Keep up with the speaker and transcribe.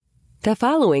The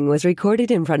following was recorded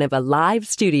in front of a live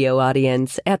studio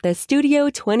audience at the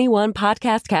Studio 21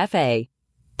 Podcast Cafe.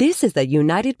 This is the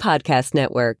United Podcast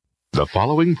Network. The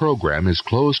following program is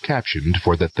closed captioned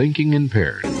for the thinking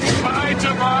impaired. By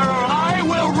tomorrow, I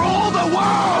will rule the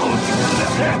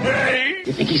world!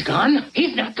 You think he's gone?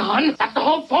 He's not gone. That's the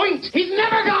whole point. He's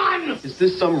never gone. Is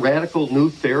this some radical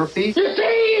new therapy? You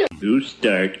see? To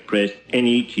start, press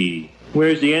any key.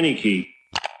 Where's the any key?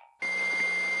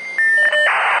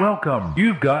 Welcome.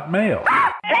 You've got mail.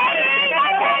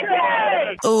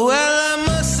 Well, I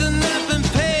must have not been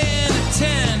paying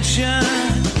attention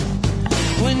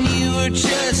when you were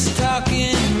just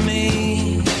talking to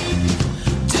me.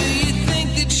 Do you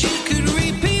think that you could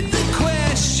repeat the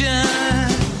question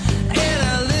and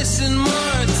I listen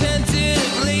more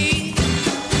attentively?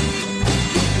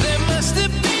 There must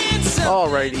have been something.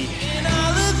 Alrighty. In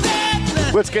all of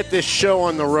that. Let's get this show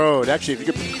on the road. Actually, if you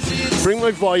could bring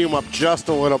my volume up just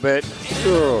a little bit.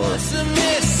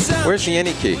 Where's the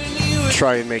any key?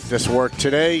 Try and make this work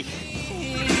today.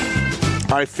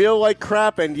 I feel like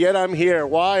crap, and yet I'm here.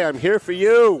 Why? I'm here for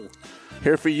you.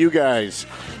 Here for you guys.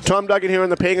 Tom Duggan here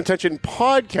on the Paying Attention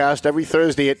podcast every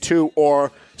Thursday at 2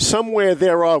 or somewhere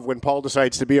thereof when Paul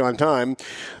decides to be on time.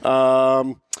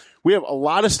 We have a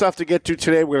lot of stuff to get to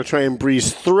today. We're going to try and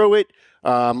breeze through it.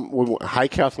 Hi,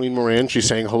 Kathleen Moran. She's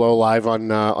saying hello live on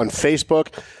Facebook.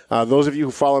 Those of you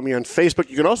who follow me on Facebook,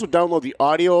 you can also download the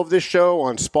audio of this show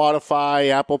on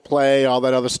Spotify, Apple Play, all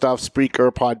that other stuff,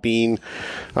 Spreaker, Podbean,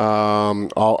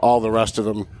 all the rest of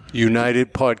them.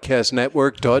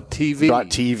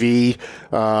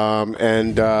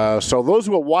 UnitedPodcastNetwork.tv. So those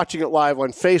who are watching it live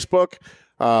on Facebook,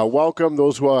 welcome.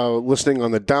 Those who are listening on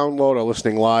the download or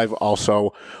listening live,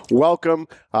 also welcome.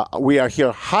 We are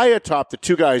here high atop the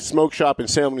Two Guys Smoke Shop in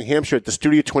Salem, New Hampshire at the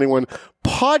Studio 21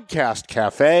 Podcast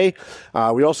Cafe.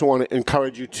 We also want to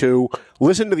encourage you to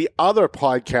listen to the other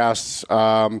podcasts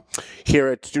here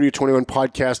at Studio 21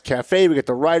 Podcast Cafe. We get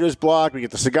the Writer's Block. We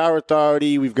get the Cigar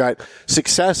Authority. We've got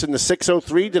Success in the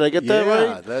 603. Did I get that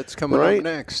right? Yeah, that's coming up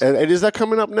next. And is that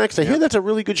coming up next? I hear that's a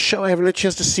really good show. I haven't had a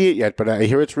chance to see it yet, but I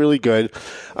hear it's really good.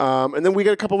 And then we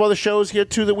got a couple of other shows here,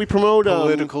 too, that we promote.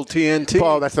 Political TNT.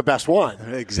 Oh, that's the best one.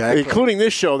 Exactly. Including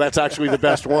this show, that's actually the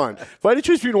best one. If I had to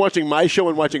choose between watching my show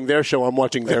and watching their show, I'm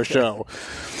watching their show.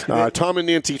 Tom and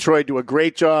Nancy Troy do a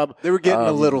great job. They were getting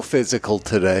a little physical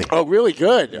today. Oh, really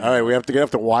good. All right, we have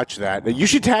to watch that. You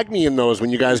should tag me in those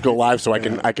when you guys go live, so I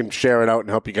can share it out and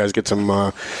help you guys get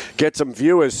some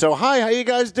viewers. So, hi, how you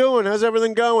guys doing? How's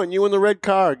everything going? You in the red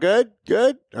car? Good.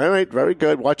 All right, very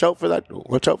good. Watch out for that.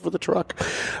 Watch out for the truck.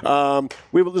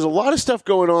 There's a lot of stuff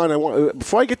going on.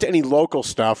 Before I get to any local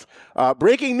stuff,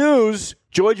 breaking news: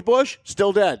 George Bush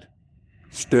still dead.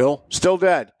 Still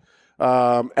dead.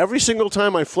 Every single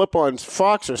time I flip on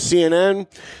Fox or CNN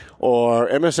or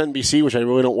MSNBC, which I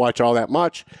really don't watch all that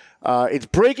much, it's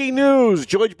breaking news.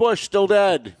 George Bush still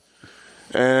dead.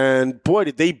 And boy,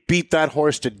 did they beat that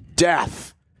horse to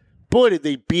death. Boy, did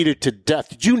they beat it to death.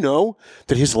 Did you know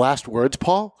that his last words,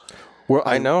 Paul, were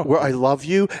I love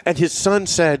you? And his son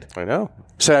said, I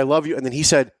love you. And then he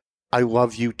said, I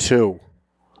love you too.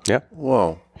 Yeah.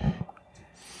 Whoa.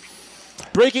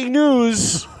 Breaking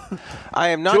news. I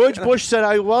am not. George Bush said,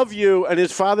 I love you. And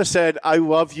his father said, I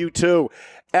love you too.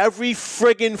 Every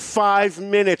friggin' 5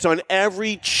 minutes on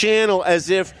every channel, as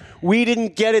if we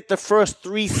didn't get it the first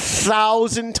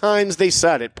 3,000 times they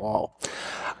said it, Paul.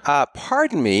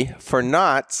 Pardon me for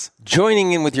not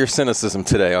joining in with your cynicism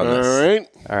today on this.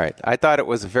 All right. I thought it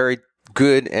was a very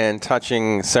good and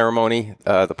touching ceremony,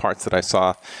 the parts that I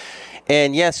saw.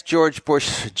 And yes, George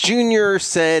Bush Jr.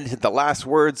 said the last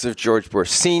words of George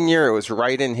Bush Sr. It was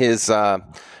right in his,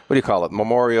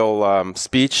 memorial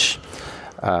speech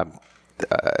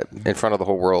in front of the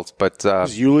whole world. But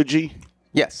his eulogy?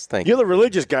 Yes, thank you. You're the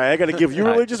religious guy. I got to give you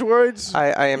religious words?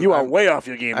 I am. You are way off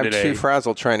your game today. I'm too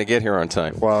frazzled trying to get here on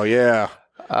time. Well, yeah.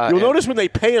 You'll notice when they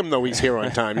pay him, though, he's here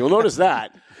on time. You'll notice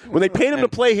that. When they paid him to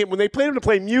play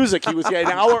music, he was here an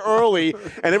hour early,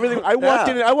 and everything. I walked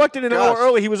in an hour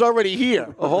early. He was already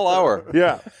here. A whole hour.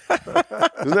 Yeah.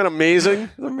 Isn't that amazing?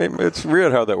 It's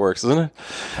weird how that works, isn't it?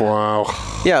 Wow.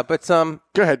 Yeah, but go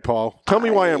ahead, Paul. Tell me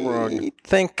why I'm wrong. I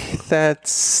think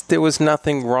that there was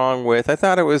nothing wrong with. I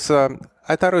thought it was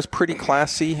pretty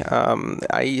classy.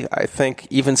 I think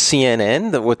even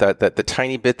CNN, with the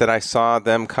tiny bit that I saw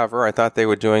them cover, I thought they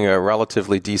were doing a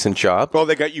relatively decent job. Well,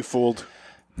 they got you fooled.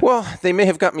 Well, they may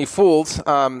have got me fooled.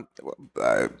 I'm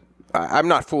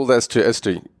not fooled as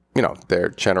to their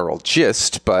general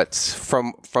gist, but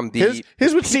from the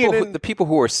here's what CNN the people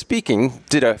who were speaking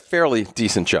did a fairly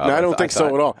decent job. No, I don't think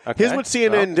so at all. Okay. Here's what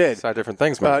CNN did. Saw different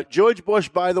things. Maybe. George Bush,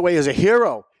 by the way, is a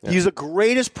hero. Yeah. He's the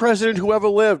greatest president who ever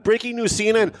lived. Breaking news,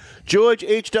 CNN. George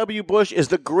H.W. Bush is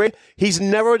the great. He's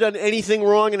never done anything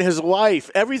wrong in his life.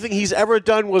 Everything he's ever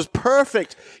done was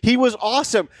perfect. He was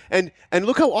awesome. And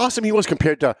look how awesome he was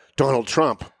compared to Donald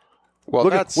Trump. Well,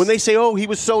 look, when they say, "Oh, he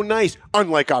was so nice,"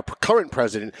 unlike our current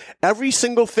president, every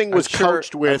single thing was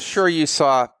couched with. I'm sure you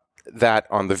saw that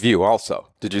on The View also.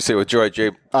 Did you see it with Joy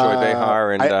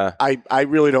Behar and I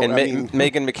really don't. And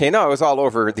Meghan McCain? No, it was all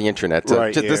over the internet.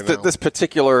 Right, this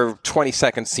particular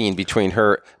 20-second scene between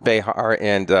her, Behar,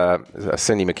 and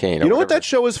Cindy McCain. You know what that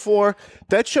show is for?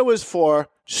 That show is for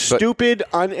stupid,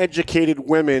 uneducated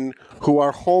women who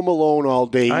are home alone all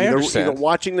day, either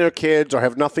watching their kids or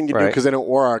have nothing to do because they don't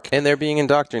work, and they're being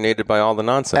indoctrinated by all the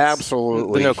nonsense.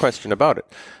 Absolutely, no question about it.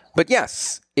 But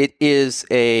yes,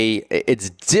 it's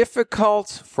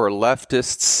difficult for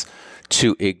leftists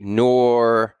to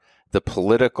ignore the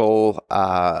political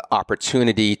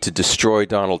opportunity to destroy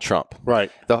Donald Trump.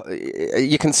 Right.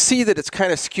 You can see that it's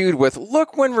kind of skewed with,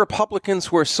 look when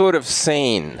Republicans were sort of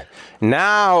sane.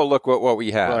 Now look what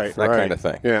we have. Kind of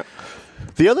thing. Yeah.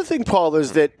 The other thing, Paul,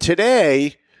 is that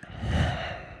today,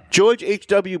 George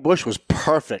H.W. Bush was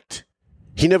perfect.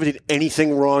 He never did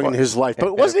anything wrong in his life.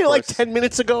 But wasn't it like 10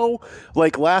 minutes ago,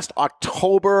 like last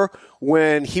October,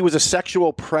 when he was a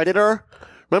sexual predator?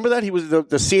 Remember that? He was the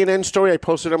CNN story I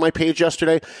posted on my page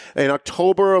yesterday. In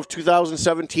October of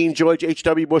 2017, George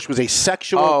H.W. Bush was a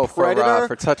sexual predator.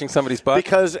 For touching somebody's butt?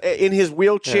 Because in his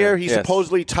wheelchair, he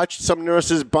supposedly touched some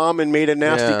nurse's bum and made a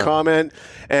nasty comment.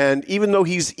 And even though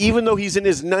he's in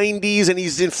his 90s and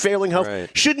he's in failing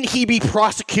health, shouldn't he be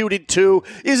prosecuted too?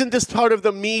 Isn't this part of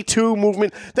the Me Too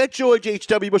movement? That George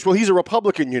H.W. Bush, well, he's a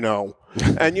Republican,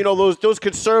 And, those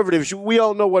conservatives, we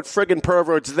all know what friggin'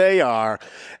 perverts they are.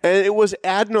 And it was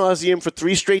ad nauseum for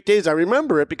 3 straight days. I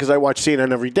remember it because I watch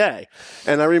CNN every day.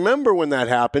 And I remember when that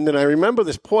happened, and I remember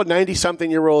this poor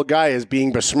 90-something-year-old guy is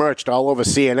being besmirched all over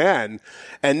CNN.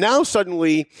 And now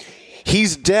suddenly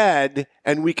he's dead,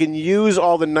 and we can use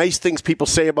all the nice things people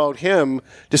say about him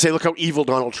to say, look how evil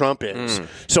Donald Trump is.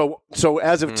 So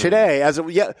as of today,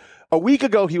 a week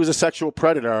ago, he was a sexual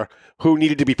predator who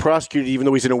needed to be prosecuted even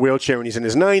though he's in a wheelchair and he's in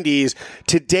his 90s.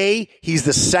 Today, he's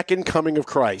the second coming of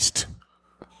Christ.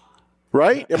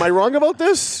 Right? Am I wrong about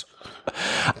this?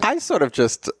 I sort of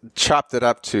just chopped it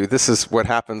up to this is what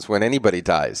happens when anybody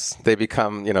dies. They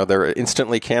become, they're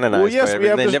instantly canonized. Well, yes,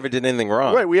 they never did anything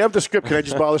wrong. Right, we have the script. Can I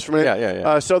just borrow this for a minute?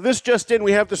 Yeah. So this just in,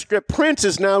 we have the script. Prince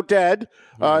is now dead.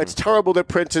 It's terrible that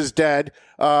Prince is dead.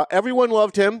 Everyone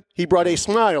loved him. He brought a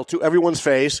smile to everyone's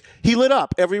face. He lit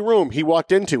up every room he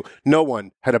walked into. No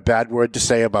one had a bad word to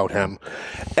say about him.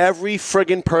 Every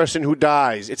friggin' person who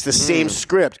dies, it's the same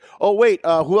script. Oh, wait,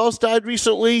 who else died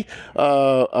recently?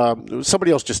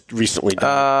 Somebody else just recently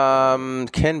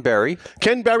died. Ken Berry.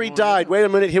 Ken Berry died. Wait a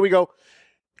minute. Here we go.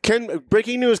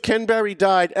 Breaking news, Ken Berry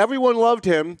died. Everyone loved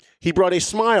him. He brought a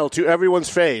smile to everyone's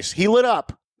face. He lit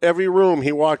up every room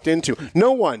he walked into.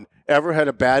 No one ever had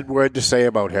a bad word to say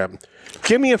about him.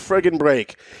 Give me a friggin'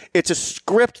 break. It's a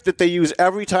script that they use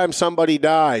every time somebody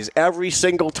dies, every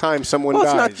single time someone dies.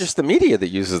 Well, it's not just the media that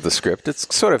uses the script.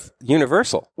 It's sort of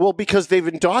universal. Well, because they've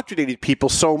indoctrinated people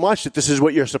so much that this is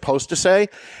what you're supposed to say.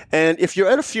 And if you're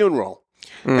at a funeral,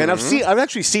 and I've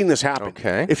actually seen this happen.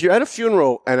 Okay. If you're at a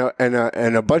funeral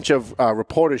and a bunch of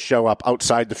reporters show up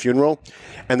outside the funeral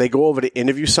and they go over to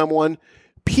interview someone,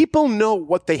 people know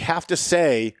what they have to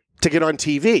say to get on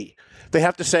TV. They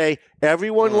have to say,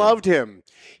 everyone loved him.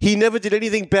 He never did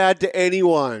anything bad to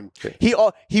anyone.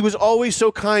 He was always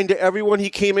so kind to everyone he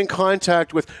came in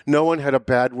contact with. No one had a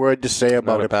bad word to say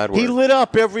about him. He lit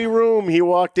up every room he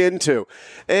walked into.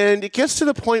 And it gets to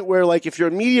the point where, like, if you're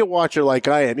a media watcher like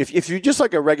I am, if you're just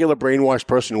like a regular brainwashed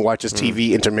person who watches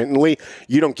TV intermittently,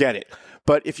 you don't get it.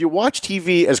 But if you watch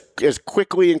TV as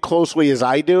quickly and closely as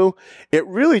I do, it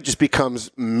really just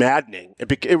becomes maddening.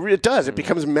 It does. It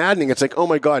becomes maddening. It's like, oh,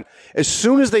 my God. As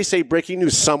soon as they say breaking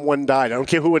news, someone died. I don't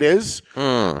care who it is.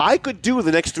 I could do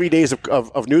the next 3 days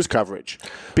of news coverage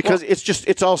because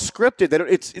it's all scripted.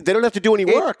 They don't have to do any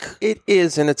work. It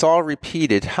is, and it's all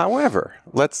repeated. However,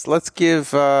 let's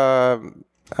give, let's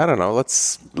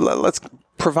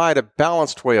provide a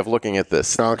balanced way of looking at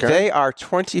this. Okay. They are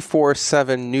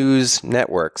 24/7 news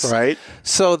networks. Right.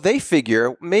 So they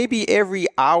figure maybe every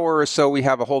hour or so we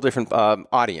have a whole different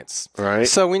audience. Right.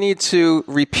 So we need to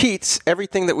repeat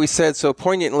everything that we said so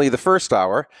poignantly the first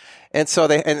hour And so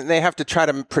they have to try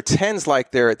to pretend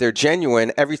like they're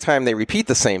genuine every time they repeat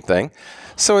the same thing.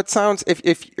 So it sounds,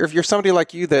 if you're somebody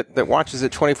like you that watches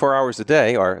it 24 hours a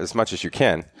day or as much as you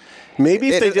can, maybe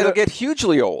if it'll get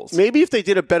hugely old. Maybe if they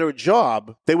did a better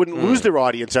job, they wouldn't lose their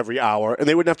audience every hour, and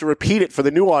they wouldn't have to repeat it for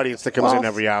the new audience that comes in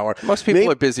every hour. Most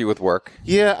people are busy with work.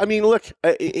 Yeah, I mean, look,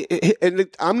 and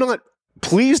I'm not.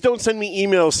 Please don't send me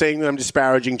emails saying that I'm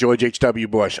disparaging George H.W.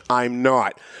 Bush. I'm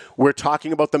not. We're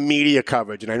talking about the media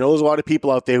coverage, and I know there's a lot of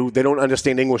people out there who they don't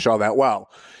understand English all that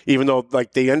well, even though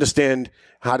like they understand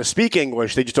how to speak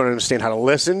English, they just don't understand how to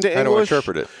listen to English. How to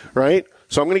interpret it, right?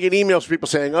 So I'm going to get emails from people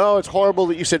saying, "Oh, it's horrible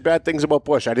that you said bad things about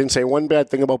Bush." I didn't say one bad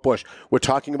thing about Bush. We're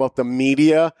talking about the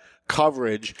media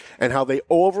coverage and how they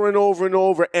over and over and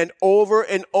over and over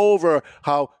and over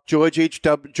how George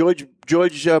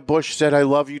Bush said "I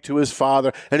love you" to his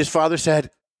father, and his father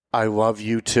said "I love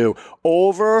you too,"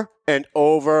 over and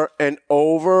over and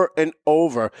over and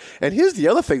over. And here's the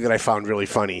other thing that I found really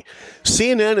funny: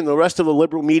 CNN and the rest of the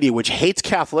liberal media, which hates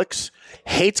Catholics,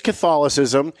 hates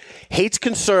Catholicism, hates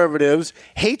conservatives,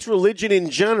 hates religion in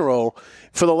general,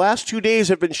 for the last 2 days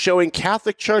have been showing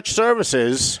Catholic church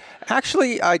services.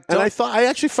 Actually, I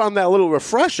actually found that a little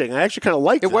refreshing. I actually kind of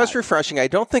liked it. It was refreshing. I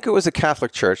don't think it was a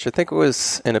Catholic church. I think it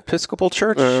was an Episcopal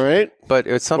church. All right. But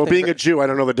it's something. Well, being a Jew, I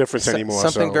don't know the difference anymore.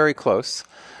 Something very close.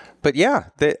 But yeah,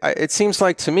 it seems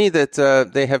like to me that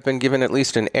they have been given at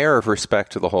least an air of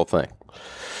respect to the whole thing.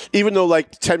 Even though,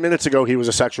 like 10 minutes ago, he was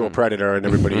a sexual predator, and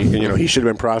everybody, he should have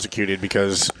been prosecuted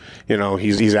because,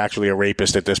 he's actually a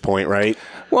rapist at this point, right?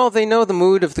 Well, they know the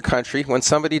mood of the country. When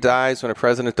somebody dies, when a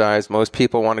president dies, most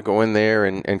people want to go in there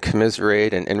and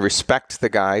commiserate and respect the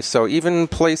guy. So even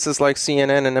places like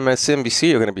CNN and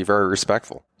MSNBC are going to be very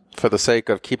respectful for the sake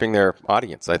of keeping their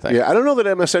audience, I think. Yeah, I don't know that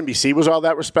MSNBC was all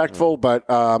that respectful, but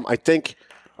I think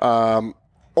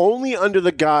only under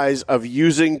the guise of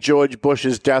using George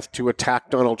Bush's death to attack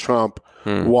Donald Trump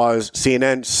was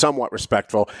CNN somewhat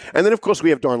respectful. And then, of course,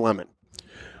 we have Don Lemon,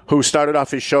 who started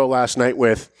off his show last night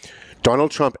with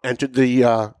Donald Trump entered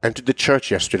the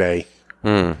church yesterday,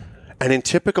 and in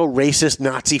typical racist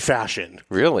Nazi fashion,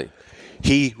 really,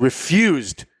 he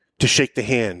refused to shake the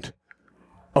hand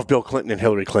of Bill Clinton and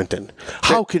Hillary Clinton.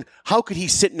 How could he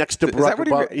sit next to Barack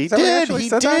Obama? He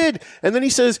did. And then he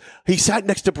says he sat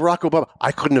next to Barack Obama.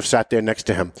 I couldn't have sat there next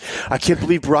to him. I can't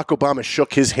believe Barack Obama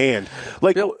shook his hand.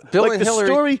 Bill and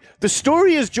Hillary. The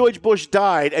story is George Bush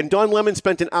died, and Don Lemon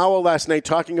spent an hour last night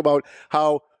talking about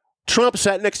how Trump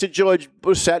sat next to George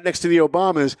Bush, sat next to the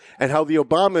Obamas, and how the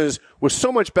Obamas were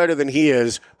so much better than he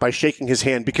is by shaking his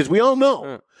hand. Because we all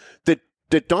know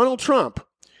that Donald Trump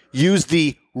used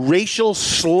the racial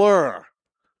slur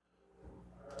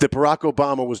that Barack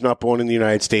Obama was not born in the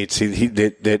United States.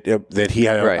 That he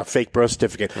had a fake birth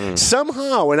certificate.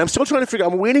 Somehow, and I'm still trying to figure.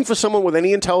 I'm waiting for someone with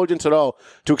any intelligence at all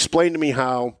to explain to me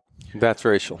how that's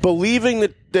racial. Believing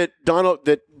that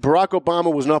Barack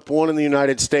Obama was not born in the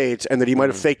United States and that he might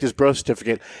have faked his birth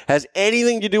certificate has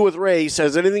anything to do with race,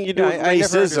 has anything to do with racism. I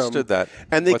never understood that.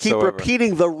 And they whatsoever. keep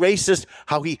repeating the racist,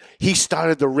 how he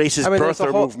started the racist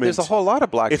birther movement. There's a whole lot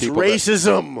of black people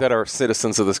racism. That are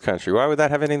citizens of this country. Why would that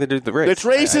have anything to do with the race? It's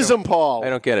racism, Paul. I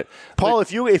don't get it. Paul,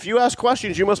 if you ask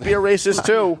questions, you must be a racist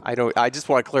too. I just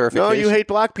want clarification. No, you hate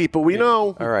black people. We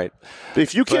know. All right.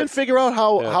 If you can't figure out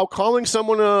how calling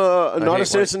someone not a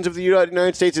citizen of the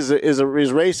United States is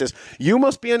racist, you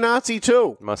must be a Nazi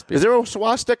too. Must be. Is there a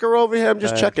swastika over here? I'm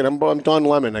just checking. I'm Don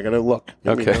Lemon. I gotta look.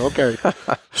 Okay.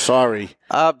 Sorry.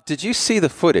 Did you see the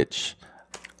footage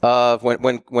of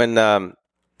when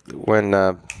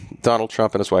Donald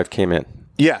Trump and his wife came in?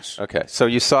 Yes. Okay. So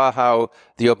you saw how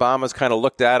the Obamas kind of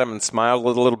looked at him and smiled a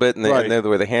little bit, and they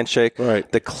were the handshake.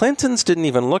 Right. The Clintons didn't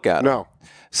even look at him. No.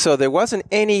 So there wasn't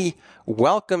any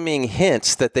welcoming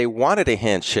hints that they wanted a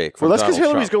handshake from Well, that's because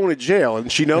Donald Hillary's Trump. going to jail,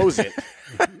 and she knows it.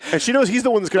 And she knows he's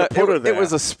the one that's going to put her there. It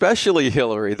was especially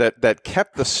Hillary that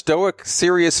kept the stoic,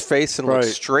 serious face and looked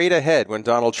straight ahead when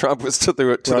Donald Trump was to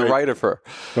the right of her.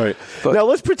 Right. But, now,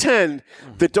 let's pretend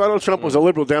that Donald Trump was a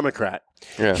liberal Democrat.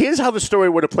 Yeah. Here's how the story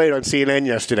would have played on CNN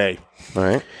yesterday. All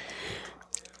right.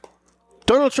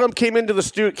 Donald Trump came into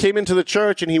the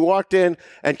church, and he walked in,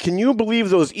 and can you believe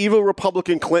those evil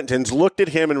Republican Clintons looked at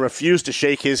him and refused to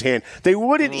shake his hand? They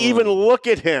wouldn't even look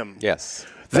at him. Yes.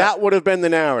 That would have been the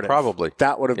narrative. Probably.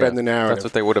 That would have been the narrative. That's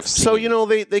what they would have seen. So,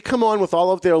 they come on with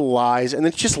all of their lies, and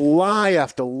it's just lie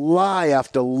after lie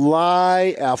after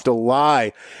lie after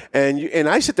lie. And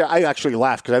I sit there, I actually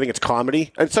laugh because I think it's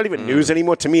comedy. It's not even news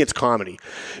anymore. To me, it's comedy.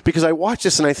 Because I watch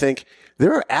this and I think,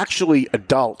 there are actually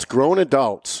adults, grown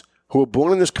adults, who were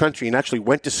born in this country and actually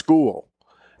went to school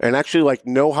and actually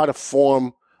know how to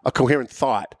form a coherent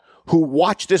thought, who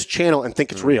watch this channel and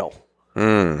think it's real.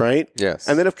 Right? Yes.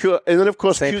 And then of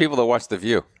course same people that watch The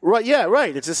View. Right, yeah,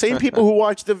 right. It's the same people who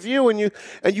watch The View, and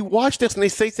you watch this and they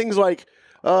say things like,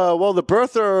 well, the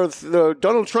birther,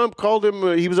 Donald Trump called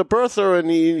him, he was a birther, and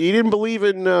he didn't believe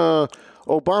in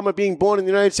Obama being born in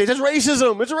the United States. That's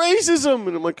racism. It's racism.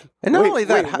 And I'm like, and not only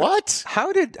that, what?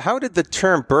 How did the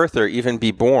term birther even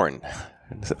be born?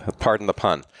 Pardon the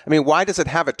pun. I mean, why does it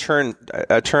have a term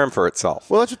for itself?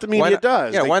 Well, that's what the media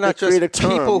does. Yeah, why not just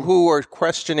people who are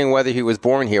questioning whether he was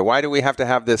born here? Why do we have to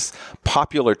have this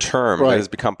popular term that has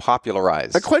become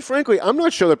popularized? And quite frankly, I'm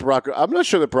not sure that Barack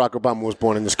Obama was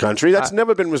born in this country. That's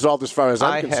never been resolved as far as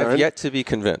I'm concerned. I have yet to be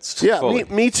convinced. Yeah,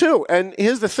 me too. And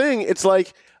here's the thing: it's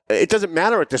like it doesn't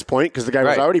matter at this point because the guy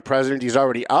was already president. He's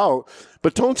already out.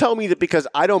 But don't tell me that because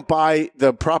I don't buy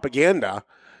the propaganda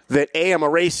that I'm a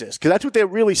racist, because that's what they're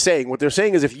really saying. What they're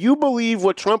saying is if you believe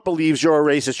what Trump believes, you're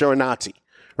a racist, you're a Nazi,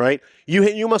 right?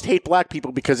 You must hate black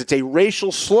people because it's a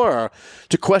racial slur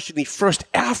to question the first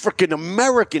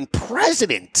African-American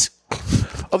president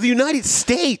of the United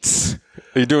States.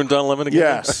 Are you doing Don Lemon again?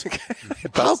 Yes.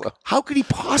 How could he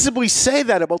possibly say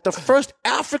that about the first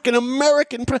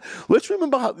African-American president? Let's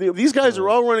remember how these guys are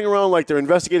all running around like they're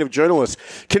investigative journalists.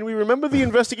 Can we remember the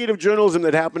investigative journalism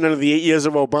that happened under the 8 years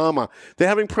of Obama? They're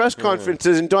having press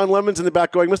conferences and Don Lemon's in the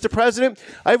back going, Mr. President,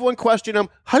 I have one question.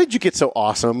 How did you get so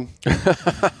awesome?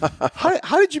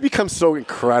 How did you become so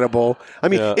incredible? I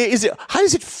mean, how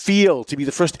does it feel to be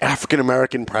the first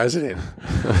African-American president?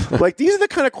 Like, these are the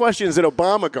kind of questions that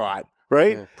Obama got.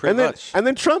 Right? Yeah, pretty much. And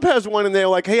then Trump has one, and they're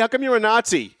like, hey, how come you're a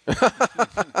Nazi?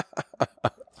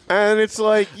 And it's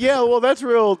like, yeah, well, that's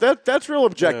real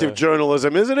objective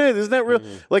journalism, isn't it? Isn't that real?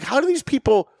 Like, how do these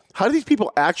people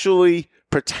actually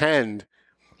pretend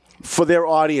for their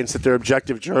audience that they're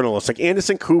objective journalists? Like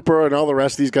Anderson Cooper and all the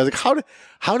rest of these guys. Like,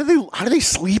 how do they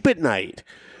sleep at night?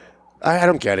 I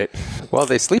don't get it. Well,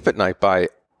 they sleep at night by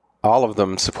all of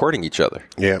them supporting each other.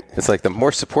 Yeah. It's like the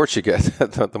more support you get,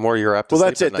 the more you're apt to sleep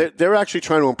that's it. at night. They're actually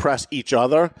trying to impress each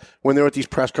other when they're at these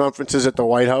press conferences at the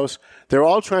White House. They're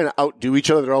all trying to outdo each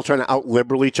other. They're all trying to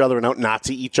out-liberal each other and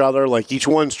out-Nazi each other. Like, each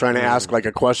one's trying to ask, like,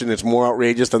 a question that's more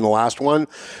outrageous than the last one.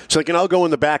 So they can all go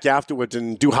in the back afterwards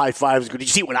and do high fives. Go, did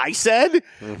you see what I said?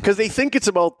 Because they think it's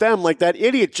about them. Like, that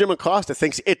idiot Jim Acosta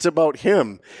thinks it's about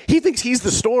him. He thinks he's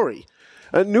the story.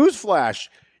 Newsflash,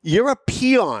 you're a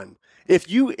peon. If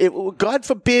God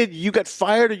forbid you got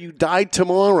fired or you died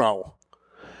tomorrow,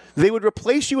 they would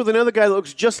replace you with another guy that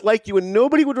looks just like you, and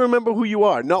nobody would remember who you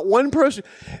are. Not one person.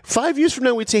 5 years from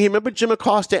now, we'd say, hey, remember Jim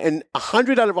Acosta? And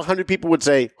 100 out of 100 people would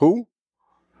say, who?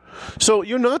 So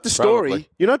you're not the story. Probably.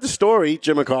 You're not the story,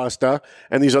 Jim Acosta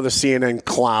and these other CNN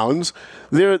clowns.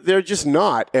 They're just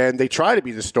not, and they try to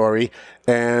be the story.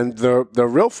 And the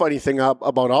real funny thing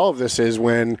about all of this is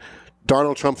when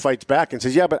Donald Trump fights back and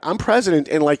says, yeah, but I'm president,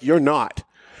 and like, you're not.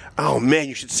 Oh, man,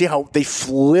 you should see how they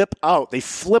flip out. They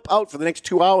flip out for the next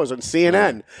 2 hours on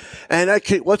CNN. And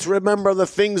let's remember the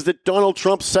things that Donald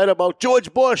Trump said about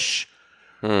George Bush.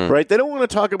 Right? They don't want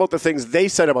to talk about the things they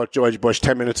said about George Bush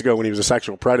 10 minutes ago when he was a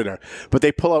sexual predator. But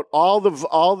they pull out all the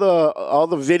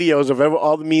videos of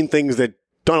all the mean things that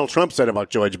Donald Trump said about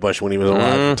George Bush when he was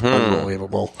alive. It's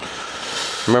unbelievable.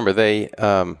 Remember, they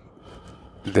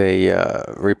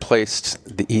replaced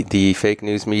the fake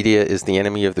news media is the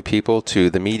enemy of the people to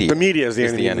the media. The media is the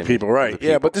enemy of the people, right.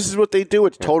 Yeah, but this is what they do.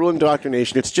 It's total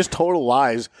indoctrination. It's just total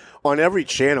lies on every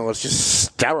channel. It's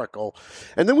just hysterical.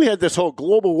 And then we had this whole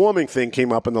global warming thing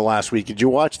came up in the last week. Did you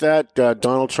watch that?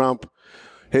 Donald Trump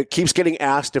keeps getting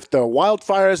asked if the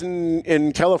wildfires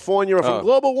in California are from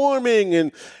global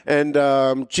warming.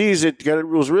 And geez, it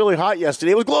was really hot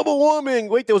yesterday. It was global warming.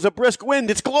 Wait, there was a brisk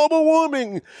wind. It's global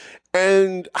warming.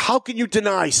 And how can you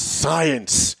deny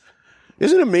science?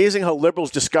 Isn't it amazing how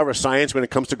liberals discover science when it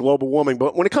comes to global warming?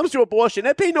 But when it comes to abortion,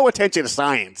 they pay no attention to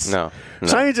science. No.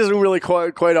 Science isn't really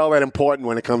quite all that important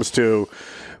when it comes to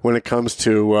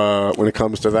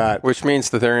that. Which means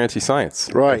that they're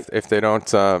anti-science, right? If they don't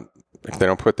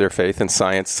put their faith in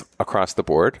science across the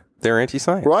board, they're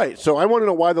anti-science, right? So I want to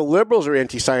know why the liberals are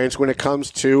anti-science when it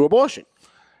comes to abortion,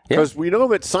 because we know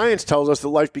that science tells us that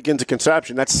life begins at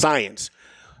conception. That's science.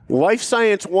 Life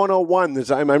Science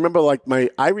 101. I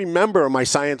remember my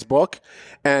science book,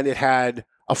 and it had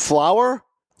a flower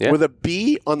with a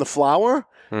bee on the flower,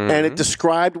 and it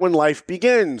described when life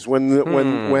begins, when it's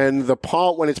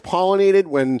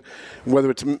pollinated,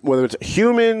 whether it's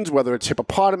humans, whether it's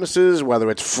hippopotamuses, whether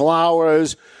it's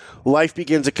flowers, life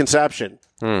begins at conception,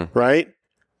 right?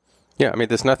 Yeah, I mean,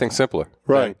 there's nothing simpler,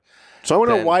 right? So I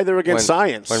want to know why they're against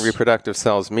science. When reproductive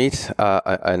cells meet,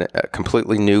 a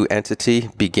completely new entity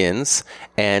begins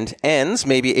and ends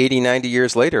maybe 80, 90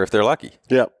 years later if they're lucky.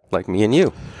 Yep. Like me and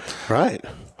you. Right.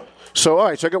 So, all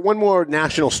right, so I got one more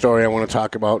national story I want to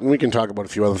talk about, and we can talk about a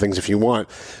few other things if you want.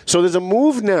 So there's a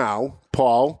move now,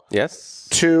 Paul. Yes.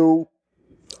 To,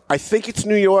 I think it's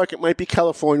New York. It might be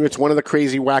California. It's one of the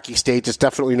crazy, wacky states. It's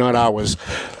definitely not ours,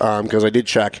 because I did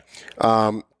check.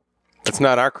 It's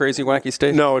not our crazy, wacky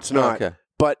state? No, it's not. Okay.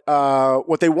 But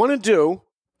what they want to do,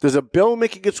 there's a bill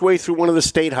making its way through one of the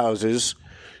state houses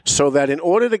so that in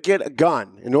order to get a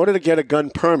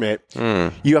gun permit,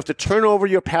 you have to turn over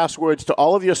your passwords to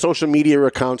all of your social media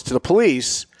accounts to the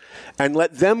police and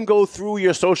let them go through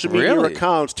your social media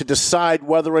accounts to decide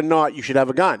whether or not you should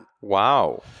have a gun.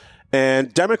 Wow.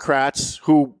 And Democrats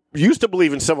who used to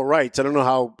believe in civil rights, I don't know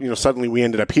how suddenly we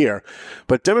ended up here,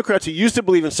 but Democrats who used to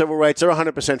believe in civil rights are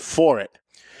 100% for it,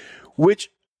 which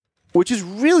is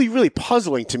really, really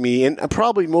puzzling to me, and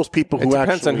probably most people who actually... It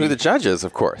depends on who the judge is,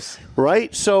 of course.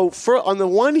 Right? So, on the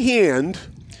one hand,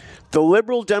 the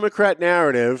liberal Democrat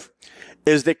narrative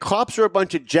is that cops are a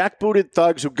bunch of jackbooted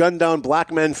thugs who gun down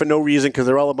black men for no reason because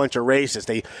they're all a bunch of racists.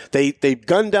 They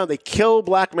gun down, they kill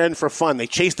black men for fun. They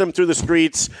chase them through the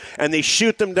streets and they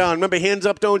shoot them down. Remember, hands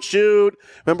up, don't shoot.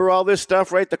 Remember all this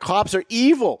stuff, right? The cops are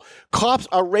evil. Cops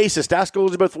are racist. Ask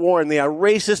Elizabeth Warren. They are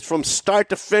racist from start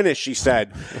to finish, she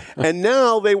said. And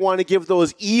now they want to give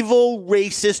those evil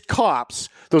racist cops,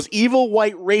 those evil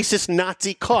white racist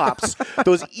Nazi cops,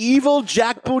 those evil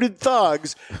jackbooted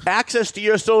thugs access to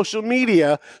your social media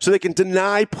so they can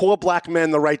deny poor black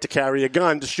men the right to carry a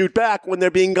gun, to shoot back when they're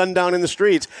being gunned down in the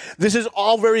streets. This is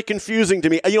all very confusing to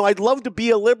me. I'd love to be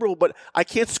a liberal, but I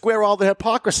can't square all the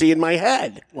hypocrisy in my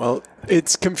head. Well,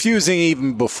 it's confusing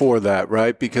even before that,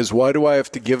 right? Because why do I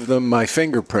have to give them my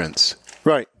fingerprints?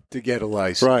 Right. To get a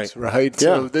license, right?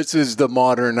 Yeah. So this is the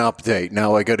modern update.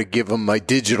 Now I got to give them my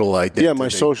digital identity. Yeah, my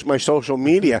social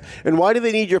media. And why do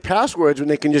they need your passwords when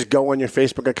they can just go on your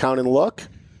Facebook account and look?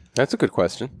 That's a good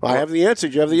question. I have the answer.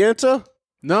 Do you have the answer?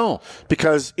 No.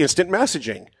 Because instant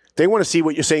messaging. They want to see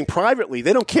what you're saying privately.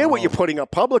 They don't care what you're putting up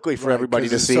publicly for everybody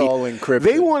to see. It's all encrypted.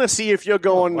 They want to see if you're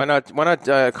going... Why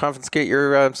not confiscate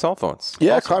your cell phones?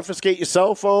 Yeah, also confiscate your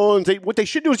cell phones. What they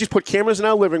should do is just put cameras in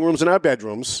our living rooms and our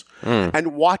bedrooms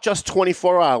and watch us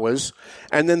 24 hours,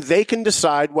 and then they can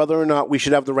decide whether or not we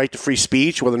should have the right to free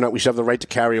speech, whether or not we should have the right to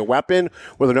carry a weapon,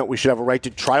 whether or not we should have a right to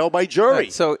trial by jury.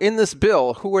 Right, so in this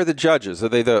bill, who are the judges? Are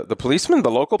they the policemen,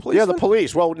 the local policemen? Yeah, the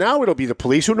police. Well, now it'll be the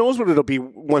police. Who knows what it'll be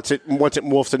once it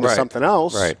morphs into something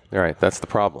else. Right. That's the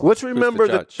problem. Let's remember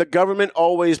that the government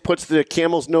always puts the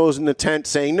camel's nose in the tent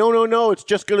saying, no, it's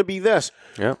just going to be this.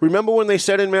 Yeah. Remember when they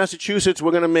said in Massachusetts, we're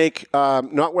going to make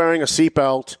not wearing a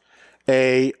seatbelt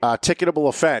a ticketable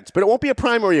offense, but it won't be a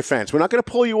primary offense. We're not going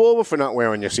to pull you over for not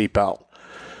wearing your seatbelt.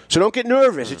 So don't get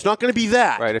nervous. It's not going to be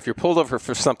that. Right. If you're pulled over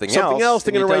for something else,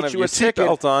 they're going to write you a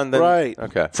ticket. On, then, right.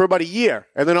 Okay. For about a year.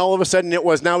 And then all of a sudden it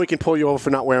was, now we can pull you over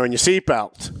for not wearing your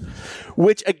seatbelt.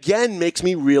 Which, again, makes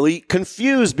me really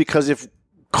confused because if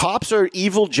cops are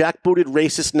evil, jackbooted,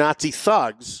 racist Nazi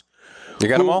thugs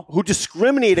who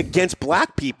discriminate against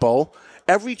black people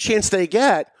every chance they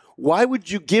get, why would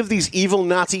you give these evil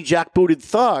Nazi jackbooted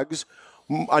thugs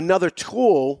another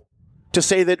tool to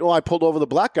say that, I pulled over the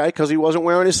black guy because he wasn't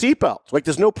wearing his seatbelt? Like,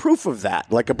 there's no proof of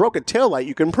that. Like a broken taillight,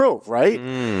 you can prove, right?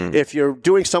 If you're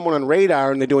doing someone on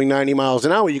radar and they're doing 90 miles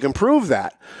an hour, you can prove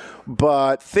that.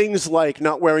 But things like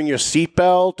not wearing your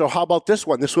seatbelt, or how about this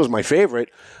one? This was my favorite.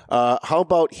 How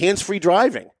about hands-free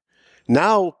driving?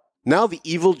 Now the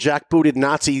evil, jackbooted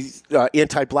Nazi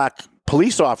anti-black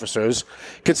police officers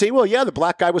can say, well, yeah, the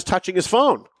black guy was touching his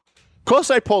phone. Of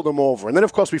course I pulled him over. And then,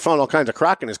 of course, we found all kinds of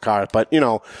crack in his car. But,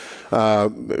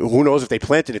 who knows if they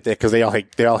planted it there because they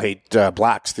all hate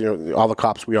blacks. All the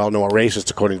cops we all know are racist,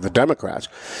 according to the Democrats.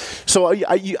 So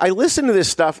I listen to this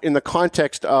stuff in the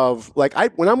context of, like,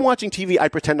 when I'm watching TV, I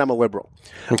pretend I'm a liberal.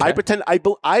 Okay. I pretend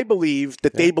I believe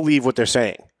that they believe what they're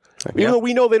saying. Yeah. Even though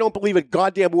we know they don't believe a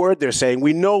goddamn word they're saying,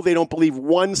 we know they don't believe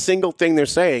one single thing they're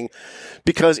saying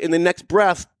because in the next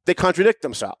breath, they contradict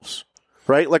themselves.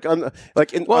 Right?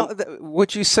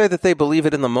 Would you say that they believe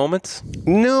it in the moment?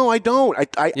 No, I don't.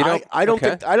 I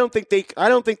don't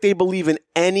think they believe in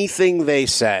anything they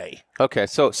say. Okay,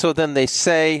 so then they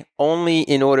say only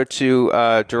in order to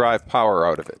derive power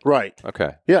out of it. Right.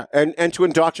 Okay. Yeah, and to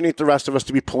indoctrinate the rest of us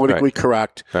to be politically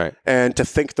correct and to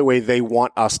think the way they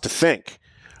want us to think.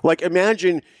 Like,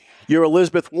 imagine you're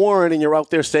Elizabeth Warren and you're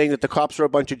out there saying that the cops are a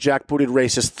bunch of jackbooted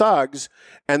racist thugs,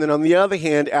 and then on the other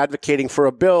hand, advocating for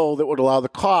a bill that would allow the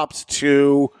cops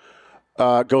to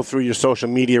go through your social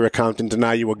media account and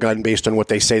deny you a gun based on what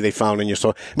they say they found in your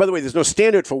social. By the way, there's no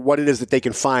standard for what it is that they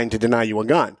can find to deny you a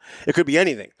gun. It could be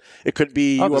anything. It could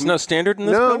be. There's no standard in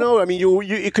this. No. I mean, you.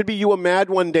 It could be you were mad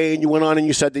one day and you went on and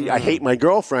you said that I hate my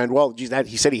girlfriend. Well, geez,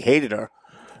 he said he hated her.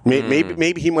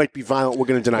 Maybe he might be violent. We're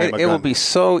going to deny him a gun. It will be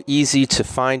so easy to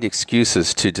find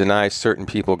excuses to deny certain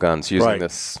people guns using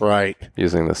this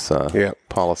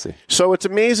policy. So it's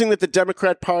amazing that the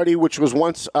Democrat Party, which was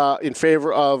once in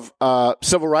favor of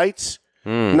civil rights,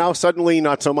 now suddenly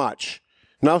not so much.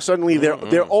 Now suddenly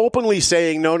they're openly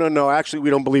saying, no, actually we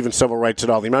don't believe in civil rights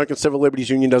at all. The American Civil Liberties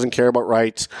Union doesn't care about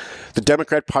rights. The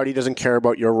Democrat Party doesn't care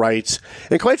about your rights.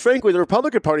 And quite frankly, the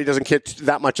Republican Party doesn't care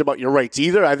that much about your rights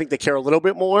either. I think they care a little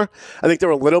bit more. I think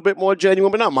they're a little bit more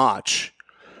genuine, but not much.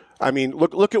 I mean,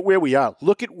 look at where we are.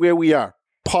 Look at where we are.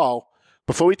 Paul,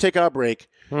 before we take our break,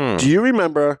 do you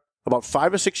remember about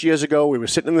 5 or 6 years ago, we were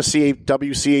sitting in the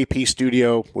WCAP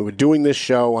studio. We were doing this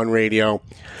show on radio.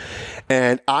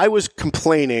 And I was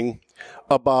complaining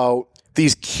about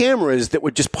these cameras that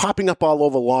were just popping up all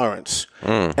over Lawrence.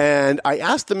 And I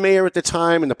asked the mayor at the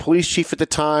time and the police chief at the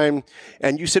time,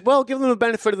 and you said, well, give them the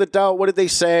benefit of the doubt. What did they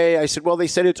say? I said, well, they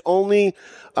said it's only,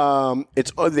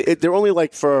 they're only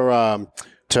like for,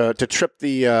 to trip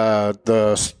the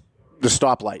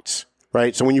stoplights.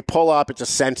 Right, so when you pull up, it's a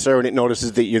sensor, and it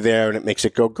notices that you're there, and it makes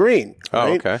it go green.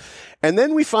 Right? Oh, okay. And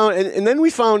then we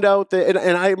found, out that,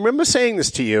 and I remember saying this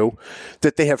to you,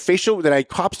 that they have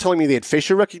cops telling me they had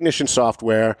facial recognition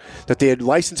software, that they had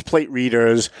license plate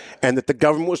readers, and that the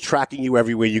government was tracking you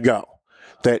everywhere you go.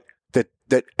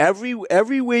 That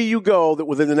everywhere you go, that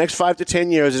within the next 5 to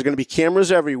 10 years, there's going to be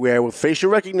cameras everywhere with facial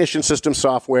recognition system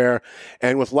software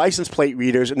and with license plate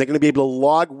readers, and they're going to be able to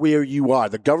log where you are.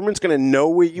 The government's going to know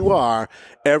where you are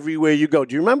everywhere you go.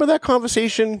 Do you remember that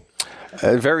conversation?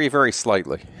 Very, very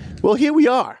slightly. Well, here we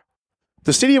are.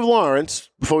 The city of Lawrence,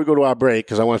 before we go to our break,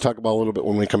 because I want to talk about a little bit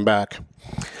when we come back.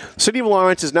 The city of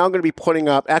Lawrence is now going to be putting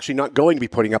up, actually not going to be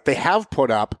putting up, they have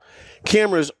put up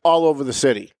cameras all over the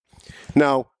city.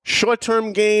 Now,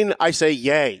 short-term gain, I say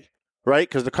yay, right?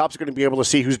 Because the cops are going to be able to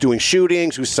see who's doing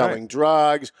shootings, who's selling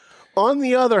drugs. On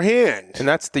the other hand... And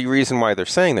that's the reason why they're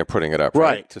saying they're putting it up,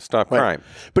 right? To stop crime.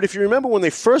 But if you remember when they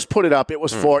first put it up, it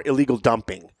was for illegal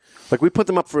dumping. Like, we put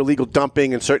them up for illegal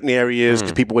dumping in certain areas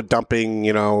because people were dumping,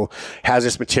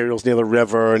 hazardous materials near the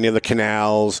river, near the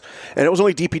canals. And it was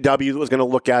only DPW that was going to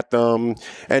look at them.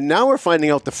 And now we're finding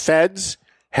out the feds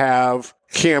have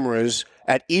cameras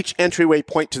at each entryway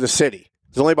point to the city.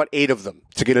 There's only about 8 of them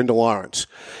to get into Lawrence.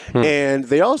 And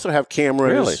they also have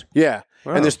cameras. Really? Yeah.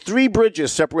 Wow. And there's 3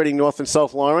 bridges separating North and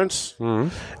South Lawrence.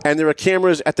 And there are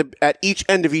cameras at each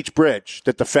end of each bridge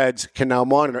that the feds can now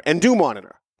monitor and do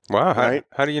monitor. Wow. Right?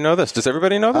 How do you know this? Does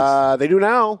everybody know this? They do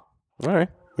now. All right.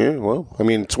 Yeah, well, I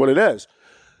mean, it's what it is.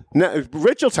 Now,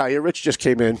 Rich will tell you. Rich just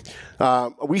came in.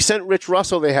 We sent Rich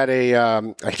Russell. They had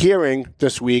a hearing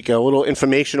this week, a little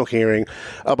informational hearing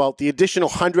about the additional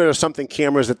 100 or something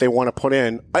cameras that they want to put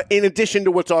in addition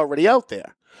to what's already out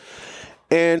there.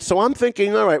 And so I'm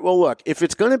thinking, all right, well, look, if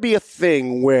it's going to be a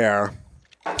thing where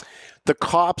the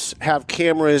cops have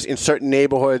cameras in certain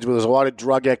neighborhoods where there's a lot of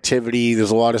drug activity,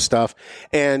 there's a lot of stuff,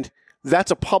 and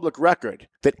that's a public record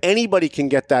that anybody can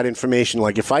get that information.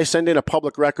 Like if I send in a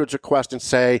public records request and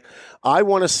say, I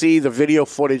want to see the video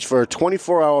footage for a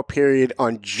 24-hour period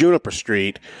on Juniper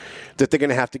Street, that they're going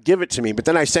to have to give it to me. But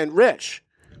then I send Rich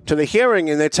to the hearing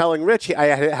and they're telling Rich, I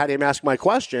had him ask my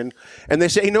question, and they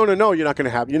say, no, you're not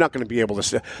going to be able to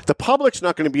see. The public's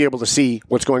not going to be able to see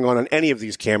what's going on any of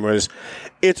these cameras.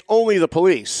 It's only the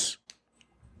police.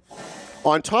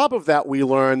 On top of that, we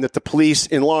learned that the police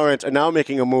in Lawrence are now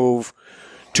making a move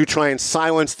to try and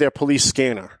silence their police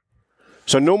scanner.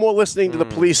 So no more listening to the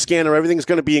police scanner. Everything's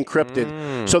going to be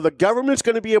encrypted. So the government's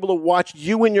going to be able to watch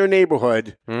you in your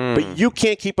neighborhood, but you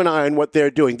can't keep an eye on what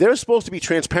they're doing. They're supposed to be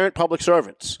transparent public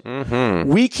servants.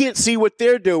 We can't see what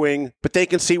they're doing, but they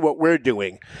can see what we're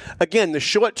doing. Again, the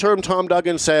short-term Tom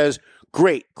Duggan says,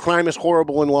 great, crime is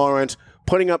horrible in Lawrence.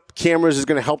 Putting up cameras is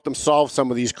going to help them solve some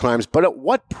of these crimes, but at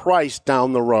what price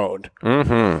down the road?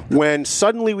 When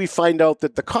suddenly we find out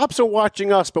that the cops are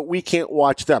watching us, but we can't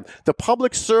watch them. The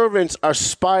public servants are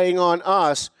spying on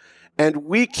us, and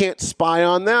we can't spy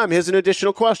on them. Here's an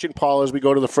additional question, Paul, as we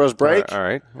go to the first break. All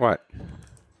right. What?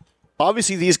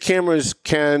 Obviously, these cameras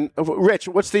can. Rich,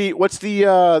 what's the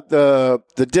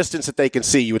distance that they can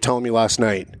see? You were telling me last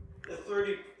night.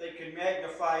 They can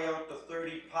magnify out to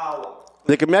 30 power.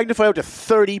 They can magnify out to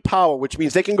 30 power, which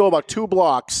means they can go about 2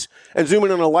 blocks and zoom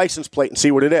in on a license plate and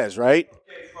see what it is, right?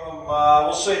 Okay, from,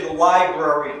 we'll say the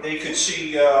library, they could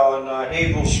see on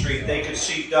Havel Street, they could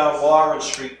see down Lawrence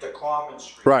Street, the Common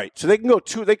Street. Right. So they can go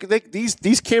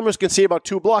these cameras can see about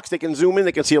 2 blocks. They can zoom in.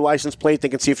 They can see a license plate. They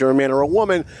can see if you're a man or a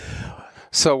woman.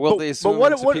 So will they zoom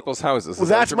into people's houses? Well,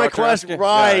 that's my question.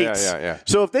 Right. Yeah.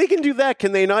 So if they can do that,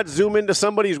 can they not zoom into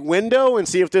somebody's window and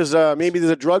see if there's maybe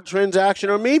there's a drug transaction,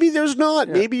 or maybe there's not?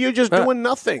 Yeah. Maybe you're just doing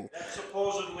nothing. That's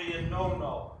supposedly a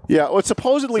no-no. Yeah, well, it's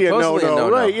supposedly a no-no.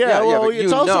 Right, yeah. Well, but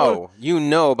it's also you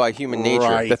know by human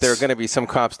nature that there are going to be some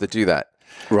cops that do that.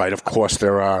 Right, of course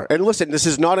there are. And listen, this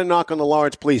is not a knock on the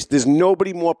Lawrence police. There's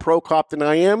nobody more pro-cop than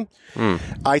I am.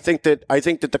 I think that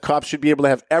the cops should be able to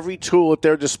have every tool at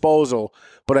their disposal,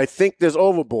 but I think there's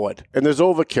overboard and there's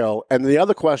overkill. And the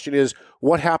other question is,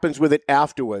 what happens with it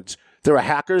afterwards? There are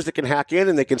hackers that can hack in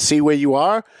and they can see where you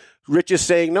are. Rich is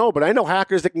saying no, but I know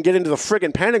hackers that can get into the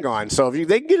friggin' Pentagon. So if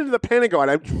they can get into the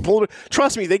Pentagon,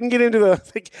 trust me, they can get into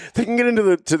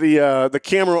the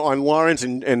camera on Lawrence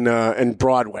and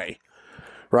Broadway,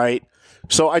 right?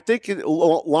 So I think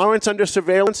Lawrence under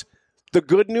surveillance. The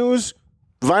good news: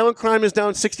 violent crime is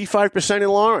down 65% in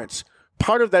Lawrence.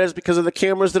 Part of that is because of the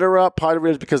cameras that are up. Part of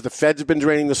it is because the feds have been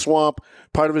draining the swamp.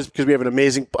 Part of it is because we have an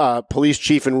amazing police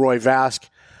chief in Roy Vask.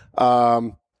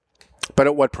 But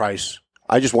at what price?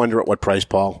 I just wonder at what price,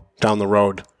 Paul, down the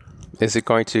road. Is it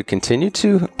going to continue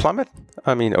to plummet?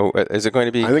 I mean, is it going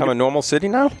to become a normal city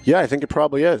now? Yeah, I think it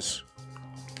probably is.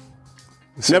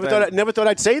 So never thought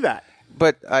I'd say that.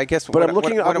 But I guess what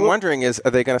I'm wondering is,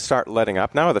 are they going to start letting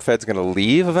up now? Are the feds going to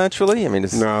leave eventually? I mean,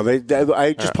 no.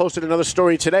 I just posted another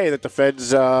story today that the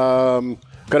feds got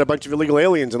a bunch of illegal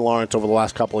aliens in Lawrence over the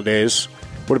last couple of days.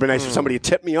 Would have been nice if somebody had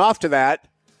tipped me off to that.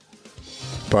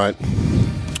 But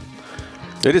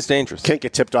it is dangerous. Can't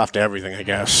get tipped off to everything, I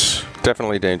guess.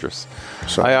 Definitely dangerous.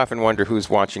 So I often wonder who's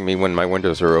watching me when my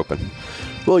windows are open.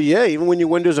 Well, yeah, even when your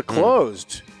windows are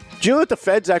closed. Do you know that the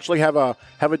feds actually have a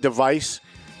device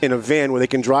in a van where they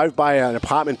can drive by an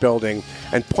apartment building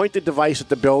and point the device at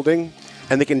the building,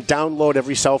 and they can download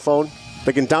every cell phone?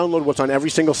 They can download what's on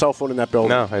every single cell phone in that building.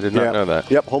 No, I did not know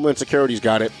that. Yep, Homeland Security's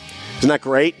got it. Isn't that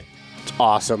great? It's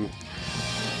awesome.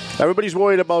 Everybody's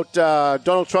worried about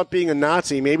Donald Trump being a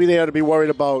Nazi. Maybe they ought to be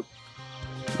worried about...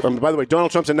 by the way,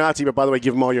 Donald Trump's a Nazi, but by the way,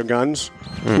 give him all your guns.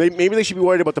 Maybe they should be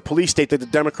worried about the police state that the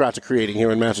Democrats are creating here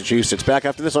in Massachusetts. Back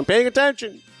after this, I'm paying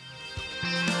attention.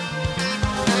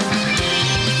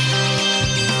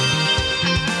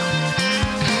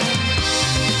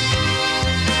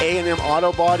 A&M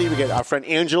Auto Body. We got our friend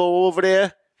Angelo over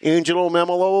there. Angelo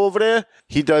Memolo over there.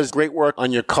 He does great work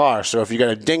on your car. So if you got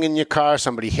a ding in your car,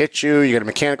 somebody hit you, you got a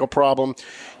mechanical problem,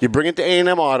 you bring it to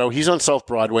A&M Auto. He's on South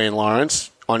Broadway in Lawrence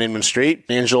on Inman Street.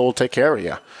 Angelo will take care of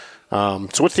you.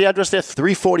 So what's the address there?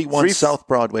 341 South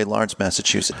Broadway, Lawrence,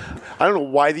 Massachusetts. I don't know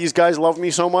why these guys love me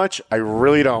so much. I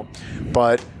really don't.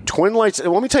 But Twin Lights,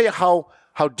 let me tell you how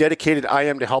dedicated I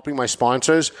am to helping my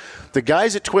sponsors. The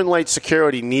guys at Twin Lights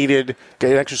Security needed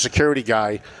an extra security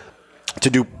guy to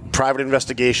do private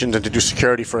investigations and to do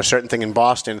security for a certain thing in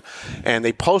Boston. And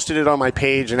they posted it on my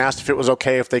page and asked if it was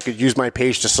okay if they could use my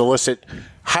page to solicit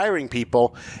hiring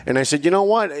people. And I said, you know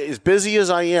what? As busy as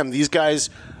I am, these guys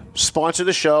sponsor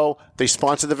the show. They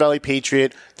sponsor the Valley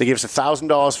Patriot. They give us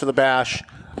 $1,000 for the bash.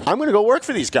 I'm going to go work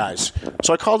for these guys.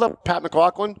 So I called up Pat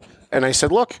McLaughlin and I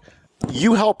said, look,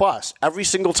 you help us every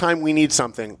single time we need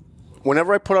something.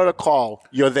 Whenever I put out a call,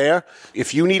 you're there.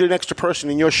 If you need an extra person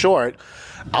and you're short,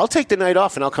 I'll take the night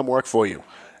off and I'll come work for you.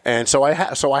 And so I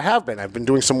have been. I've been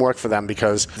doing some work for them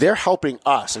because they're helping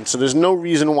us. And so there's no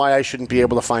reason why I shouldn't be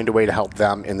able to find a way to help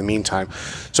them in the meantime.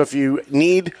 So if you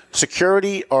need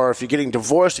security, or if you're getting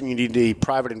divorced and you need a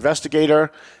private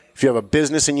investigator, if you have a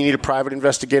business and you need a private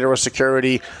investigator or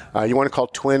security, you want to call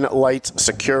Twin Lights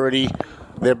Security.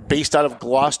 They're based out of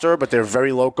Gloucester, but they're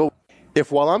very local. If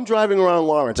while I'm driving around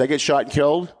Lawrence, I get shot and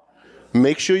killed,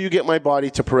 make sure you get my body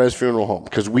to Perez Funeral Home,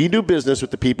 because we do business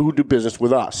with the people who do business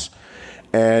with us.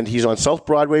 And he's on South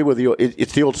Broadway with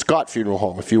it's the old Scott Funeral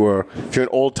Home. If you're an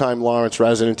old-time Lawrence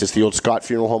resident, it's the old Scott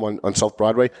Funeral Home on South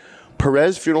Broadway.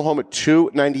 Perez Funeral Home at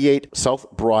 298 South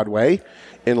Broadway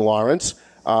in Lawrence.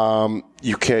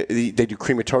 They do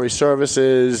crematory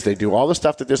services. They do all the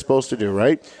stuff that they're supposed to do,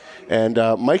 right? And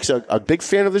Mike's a big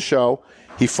fan of the show.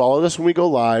 He followed us when we go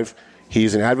live.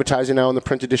 He's an advertiser now in the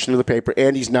print edition of the paper,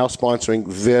 and he's now sponsoring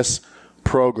this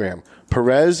program.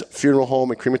 Perez Funeral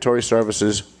Home and Crematory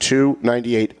Services,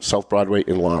 298 South Broadway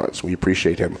in Lawrence. We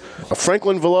appreciate him.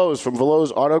 Franklin Veloz from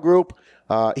Veloz Auto Group.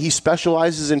 He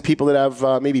specializes in people that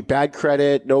have maybe bad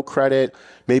credit, no credit.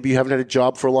 Maybe you haven't had a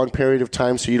job for a long period of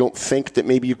time, so you don't think that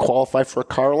maybe you qualify for a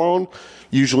car loan.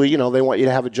 Usually, they want you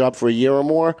to have a job for a year or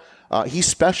more. He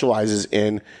specializes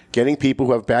in getting people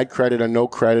who have bad credit or no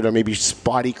credit or maybe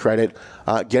spotty credit,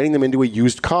 getting them into a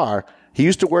used car. He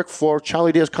used to work for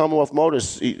Charlie Dare's Commonwealth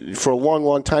Motors for a long,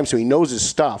 long time, so he knows his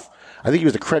stuff. I think he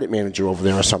was the credit manager over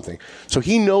there or something. So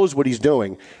he knows what he's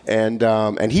doing, and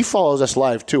he follows us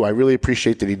live, too. I really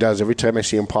appreciate that he does. Every time I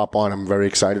see him pop on, I'm very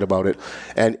excited about it.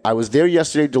 And I was there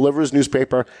yesterday to deliver his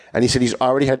newspaper, and he said he's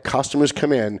already had customers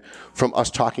come in from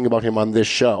us talking about him on this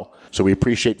show. So we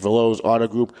appreciate Veloz Auto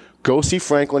Group. Go see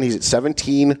Franklin. He's at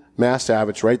 17 Mass Ave.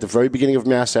 It's right at the very beginning of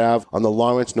Mass Ave on the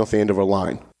Lawrence North Andover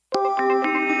line.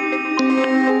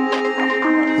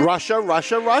 Russia,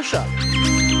 Russia, Russia.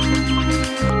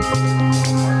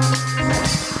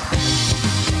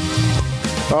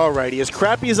 Alrighty, as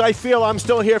crappy as I feel, I'm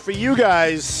still here for you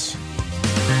guys.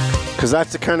 Because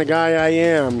that's the kind of guy I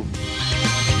am.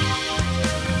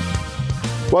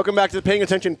 Welcome back to the Paying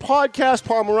Attention Podcast.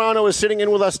 Paul Morano is sitting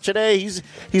in with us today. He's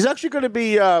actually going to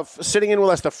be sitting in with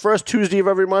us the first Tuesday of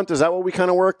every month. Is that what we kind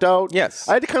of worked out? Yes.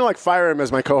 I had to kind of like fire him as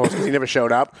my co-host because he never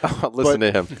showed up. Listen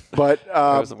to him. But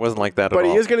it wasn't like that at all. But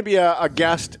he is going to be a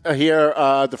guest here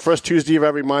the first Tuesday of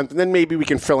every month, and then maybe we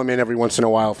can fill him in every once in a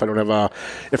while if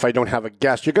I don't have a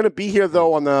guest. You're going to be here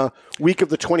though on the week of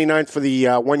the 29th for the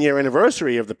 1-year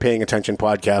anniversary of the Paying Attention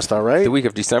Podcast. All right. The week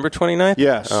of December 29th?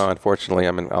 Yes. Oh, unfortunately,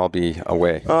 I'll be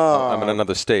away. I'm in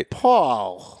another state.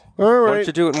 Paul. All right. Why don't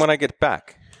you do it when I get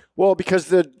back? Well, because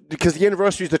the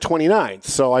anniversary is the 29th,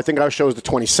 so I think our show is the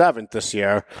 27th this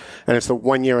year, and it's the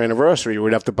 1-year anniversary.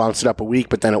 We'd have to bounce it up a week,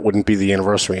 but then it wouldn't be the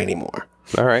anniversary anymore.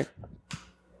 All right.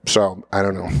 So, I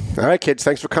don't know. All right, kids,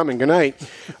 thanks for coming. Good night.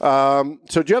 So,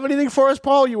 do you have anything for us,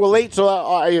 Paul? You were late, so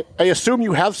I assume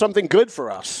you have something good for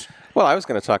us. Well, I was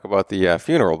going to talk about the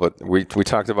funeral, but we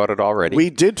talked about it already. We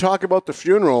did talk about the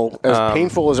funeral, as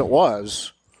painful as it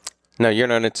was. No, you're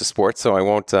not into sports, so I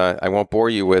won't bore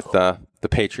you with the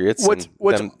Patriots.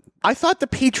 I thought the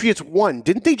Patriots won.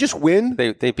 Didn't they just win?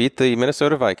 They beat the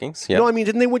Minnesota Vikings. Yeah. No, I mean,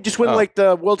 didn't they just win like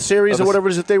the World Series or whatever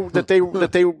it is that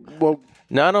they well.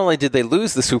 Not only did they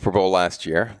lose the Super Bowl last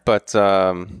year, but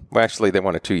actually they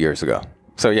won it 2 years ago.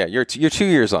 So, yeah, you're 2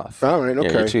 years off. All right, okay.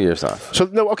 Yeah, you're 2 years off. So,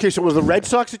 so was the Red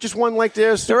Sox that just won like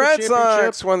their Super Championship? The Red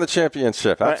Sox won the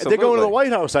championship, absolutely. They're going to the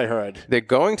White House, I heard. They're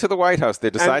going to the White House.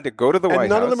 They decided to go to the White House. And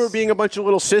none of them are being a bunch of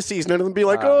little sissies. None of them be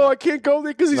like, I can't go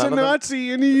there because he's a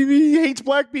Nazi and he hates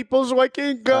black people, so I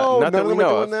can't go. None of them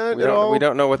are doing that at all. We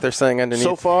don't know what they're saying underneath.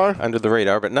 So far? Under the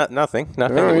radar, but nothing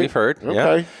right. that we've heard. Okay.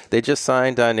 Yeah. They just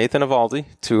signed Nathan Eovaldi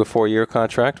to a 4-year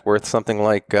contract worth something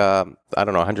like,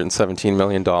 $117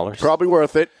 million. Probably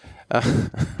worth it.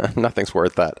 Nothing's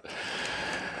worth that.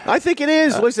 I think it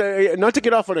is. Listen, not to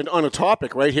get off on a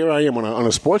topic, right? Here I am on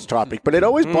a sports topic, but it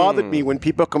always bothered me when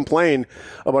people complain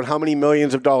about how many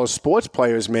millions of dollars sports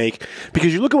players make,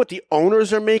 because you look at what the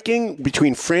owners are making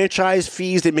between franchise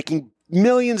fees, they're making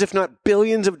millions, if not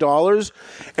billions of dollars,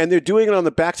 and they're doing it on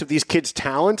the backs of these kids'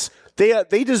 talents.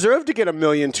 They deserve to get $1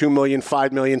 million, $2 million,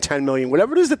 $5 million, $10 million,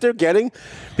 whatever it is that they're getting.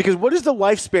 Because what is the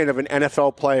lifespan of an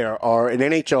NFL player or an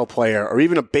NHL player or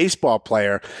even a baseball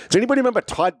player? Does anybody remember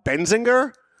Todd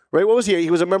Benzinger? Right? What was he?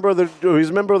 He was a member of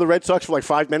the Red Sox for like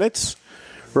 5 minutes.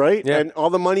 Right? Yeah. And all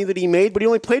the money that he made, but he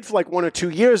only played for like 1 or 2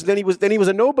 years, and then he was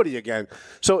a nobody again.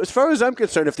 So as far as I'm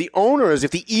concerned, if the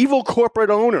evil corporate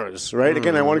owners, right?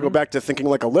 Again, I want to go back to thinking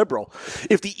like a liberal.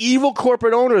 If the evil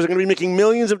corporate owners are going to be making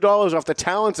millions of dollars off the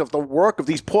talents of the work of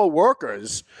these poor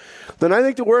workers, then I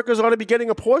think the workers ought to be getting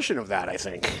a portion of that, I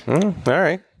think. All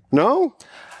right. No?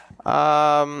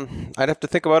 I'd have to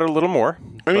think about it a little more.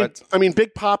 I mean,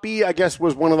 Big Papi, I guess,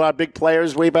 was one of our big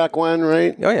players way back when,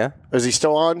 right? Oh, yeah. Is he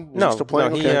still on? Is he still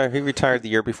playing? He retired the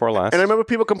year before last. And I remember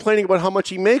people complaining about how much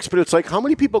he makes, but it's like, how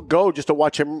many people go just to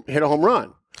watch him hit a home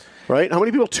run? Right? How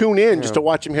many people tune in just to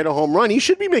watch him hit a home run? He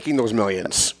should be making those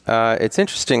millions. It's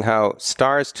interesting how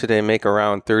stars today make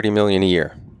around $30 million a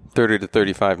year, $30 to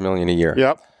 $35 million a year.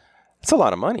 Yep. It's a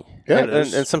lot of money. Yeah,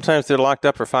 and sometimes they're locked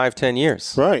up for 5-10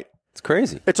 years. Right. It's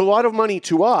crazy. It's a lot of money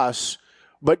to us,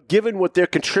 but given what they're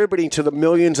contributing to the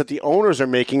millions that the owners are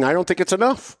making, I don't think it's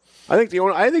enough. I think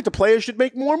the players should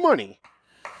make more money.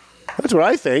 That's what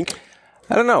I think.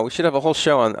 I don't know. We should have a whole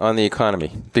show on the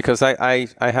economy, because I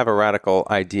have a radical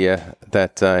idea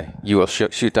that you will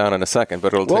shoot down in a second,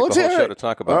 but it'll take the whole show to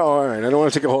talk about. Oh, all right. I don't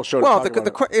want to take a whole show to talk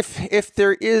about it. If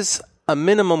there is a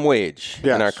minimum wage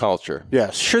in our culture,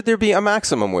 should there be a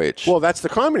maximum wage? Well, that's the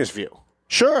communist view.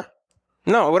 Sure.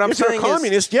 No, what I'm saying is... If you're a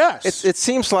communist, yes. It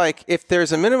seems like if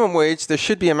there's a minimum wage, there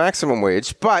should be a maximum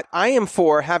wage, but I am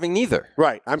for having neither.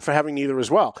 Right. I'm for having neither as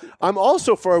well. I'm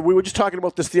also for... We were just talking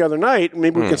about this the other night.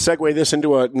 Maybe we can segue this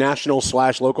into a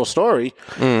national/local story.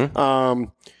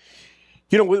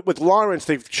 with Lawrence,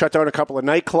 they've shut down a couple of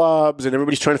nightclubs, and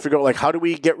everybody's trying to figure out, like, how do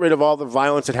we get rid of all the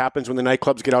violence that happens when the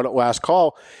nightclubs get out at last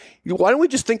call? Why don't we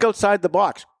just think outside the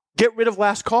box? Get rid of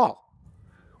last call.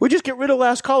 We just get rid of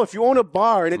last call. If you own a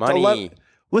bar and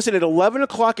listen, at 11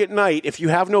 o'clock at night, if you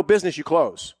have no business, you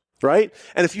close. Right?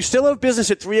 And if you still have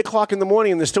business at 3 o'clock in the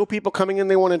morning and there's still people coming in,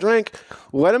 they want to drink,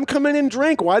 let them come in and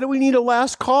drink. Why do we need a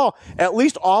last call? At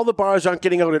least all the bars aren't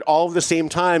getting out at all at the same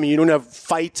time, and you don't have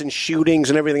fights and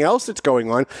shootings and everything else that's going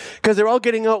on, because they're all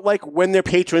getting out like when their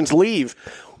patrons leave.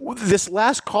 This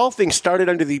last call thing started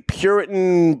under the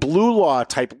Puritan blue law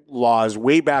type laws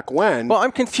way back when. Well,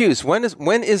 I'm confused. When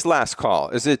is last call?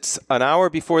 Is it an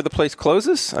hour before the place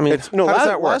closes? I mean, how does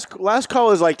that work? Last call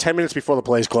is like 10 minutes before the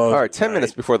place closes. All right, 10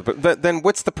 minutes before then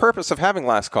what's the purpose of having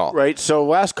last call? Right, so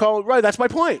last call, right, that's my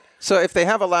point. So if they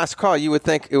have a last call, you would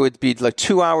think it would be like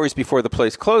 2 hours before the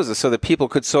place closes so that people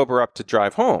could sober up to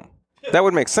drive home. That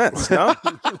would make sense, no?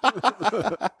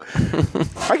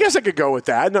 I guess I could go with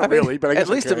that. Not really, but I guess at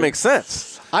least it makes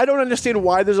sense. I don't understand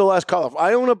why there's a last call. If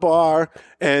I own a bar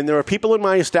and there are people in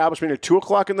my establishment at 2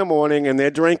 o'clock in the morning and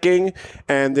they're drinking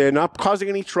and they're not causing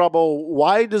any trouble,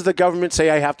 why does the government say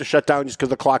I have to shut down just because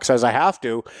the clock says I have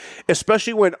to?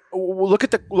 Especially when look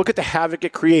at the havoc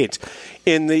it creates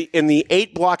in the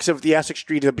 8 blocks of the Essex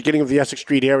Street, the beginning of the Essex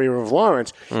Street area of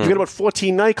Lawrence. You've got about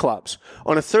 14 nightclubs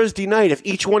on a Thursday night. If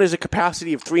each one is a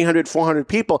capacity of 300, 400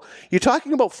 people, you're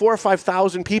talking about 4,000 or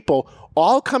 5,000 people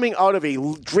all coming out of a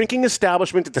drinking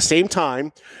establishment at the same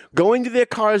time, going to their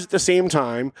cars at the same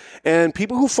time, and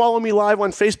people who follow me live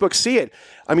on Facebook see it.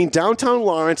 I mean, downtown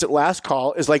Lawrence at last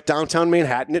call is like downtown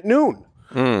Manhattan at noon.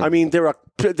 I mean,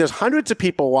 there's hundreds of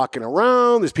people walking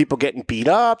around. There's people getting beat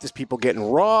up. There's people getting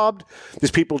robbed.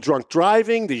 There's people drunk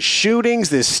driving. There's shootings.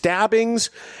 There's stabbings.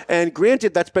 And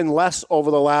granted, that's been less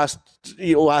over the last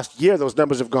year. Those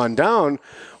numbers have gone down.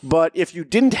 But if you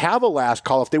didn't have a last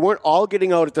call, if they weren't all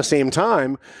getting out at the same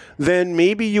time, then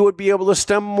maybe you would be able to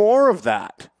stem more of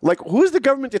that. Like, who's the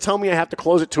government to tell me I have to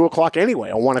close at 2 o'clock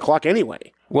anyway or 1 o'clock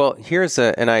anyway? Well, here's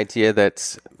an idea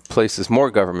that's places more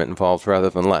government involved rather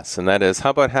than less, and that is, how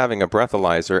about having a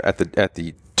breathalyzer at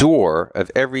the door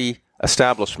of every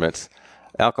establishment,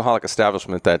 alcoholic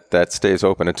establishment that stays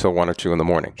open until 1 or 2 in the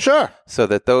morning? Sure. So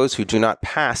that those who do not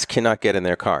pass cannot get in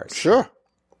their cars. Sure.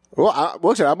 Well,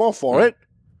 listen, I'm all for it.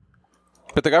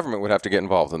 But the government would have to get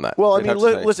involved in that. Well, I mean,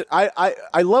 listen,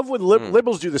 I love when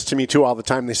liberals do this to me too all the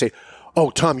time. They say, "Oh,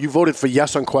 Tom, you voted for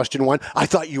yes on question 1. I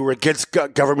thought you were against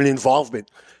government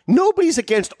involvement." Nobody's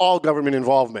against all government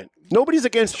involvement. Nobody's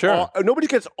against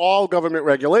all government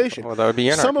regulation. Well, that would be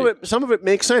anarchy. Some of it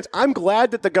makes sense. I'm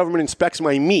glad that the government inspects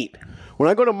my meat. When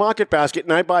I go to Market Basket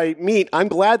and I buy meat, I'm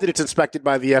glad that it's inspected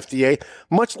by the FDA,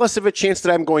 much less of a chance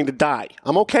that I'm going to die.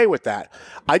 I'm okay with that.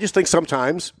 I just think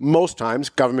most times,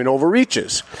 government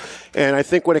overreaches. And I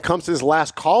think when it comes to this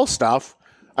last call stuff,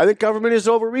 I think government is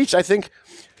overreached. I think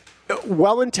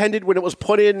well-intended when it was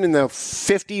put in the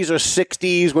 50s or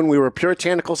 60s when we were a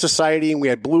puritanical society and we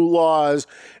had blue laws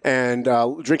and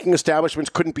drinking establishments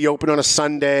couldn't be open on a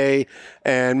Sunday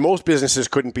and most businesses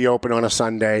couldn't be open on a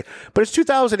Sunday. But it's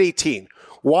 2018.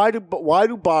 Why do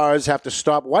bars have to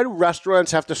stop? Why do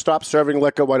restaurants have to stop serving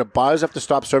liquor? Why do bars have to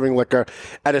stop serving liquor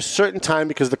at a certain time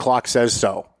because the clock says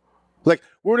so? Like,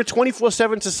 we're in a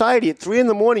 24/7 society. At 3 in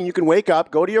the morning, you can wake up,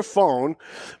 go to your phone,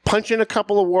 punch in a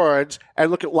couple of words,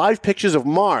 and look at live pictures of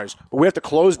Mars. But we have to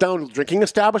close down drinking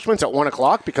establishments at 1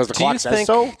 o'clock because the clock says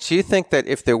so? Do you think that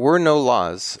if there were no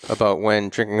laws about when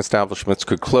drinking establishments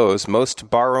could close,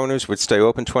 most bar owners would stay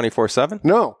open 24/7?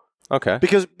 No. Okay.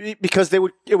 Because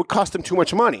it would cost them too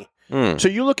much money. So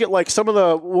you look at like some of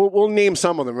the, we'll name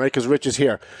some of them, right? Because Rich is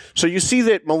here. So you see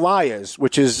that Malaya's,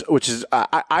 which is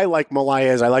I like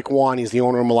Malaya's. I like Juan. He's the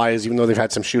owner of Malaya's, even though they've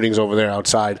had some shootings over there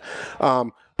outside.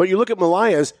 But you look at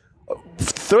Malaya's,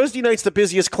 Thursday night's the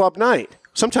busiest club night.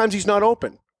 Sometimes he's not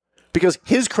open because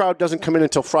his crowd doesn't come in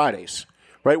until Fridays.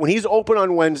 Right? When he's open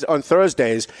on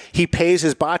Thursdays, he pays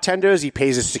his bartenders, he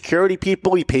pays his security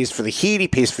people, he pays for the heat, he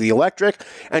pays for the electric,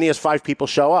 and he has 5 people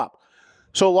show up.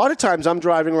 So a lot of times I'm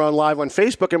driving around live on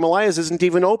Facebook and Malaya's isn't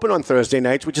even open on Thursday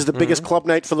nights, which is the biggest club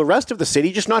night for the rest of the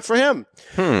city, just not for him.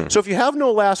 So if you have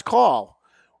no last call,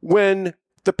 when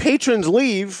the patrons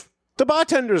leave, the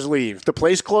bartenders leave. The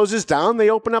place closes down. They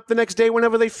open up the next day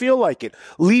whenever they feel like it.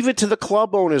 Leave it to the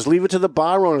club owners. Leave it to the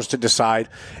bar owners to decide.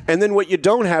 And then what you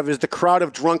don't have is the crowd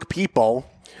of drunk people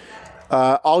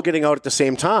all getting out at the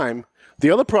same time. The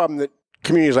other problem that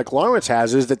communities like Lawrence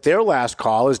has is that their last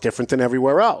call is different than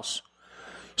everywhere else.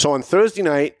 So on Thursday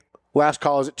night, last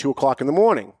call is at 2 o'clock in the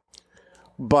morning.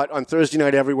 But on Thursday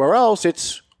night everywhere else,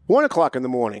 it's 1 o'clock in the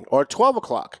morning or 12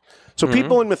 o'clock. So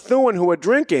people in Methuen who are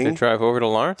drinking, They drive over to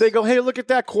Lawrence? they go, hey, look at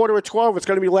that, 11:45. It's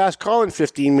going to be last call in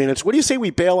 15 minutes. What do you say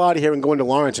we bail out of here and go into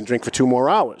Lawrence and drink for 2 more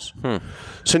hours?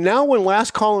 So now when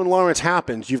last call in Lawrence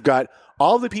happens, you've got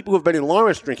all the people who have been in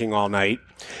Lawrence drinking all night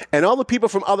and all the people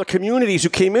from other communities who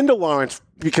came into Lawrence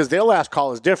because their last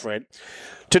call is different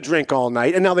to drink all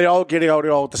night, and now they all get out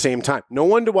all at the same time. No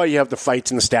wonder why you have the fights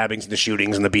and the stabbings and the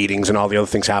shootings and the beatings and all the other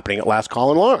things happening at last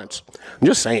call in Lawrence. I'm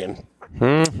just saying.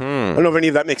 I don't know if any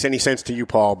of that makes any sense to you,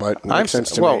 Paul, but it makes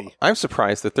sense to me. I'm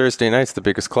surprised that Thursday night's the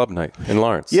biggest club night in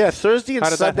Lawrence. Yeah, Thursday and How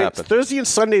did Sunday. that happen? Thursday and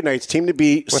Sunday nights seem to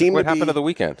be. What happened to the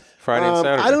weekend? Friday and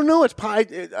Saturday? I don't know. It's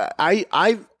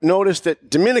I've noticed that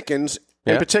Dominicans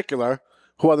in particular,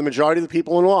 who are the majority of the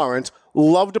people in Lawrence,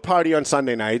 love to party on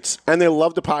Sunday nights, and they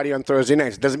love to party on Thursday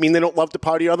nights. It doesn't mean they don't love to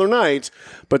party other nights,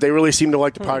 but they really seem to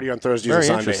like to party on Thursdays and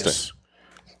Sundays. Interesting.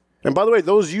 And by the way,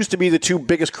 those used to be the 2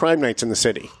 biggest crime nights in the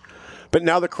city. But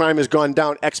now the crime has gone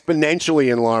down exponentially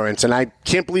in Lawrence, and I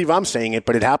can't believe I'm saying it,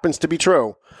 but it happens to be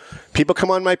true. People come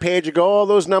on my page and go, oh,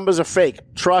 those numbers are fake.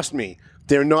 Trust me,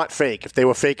 they're not fake. If they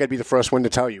were fake, I'd be the first one to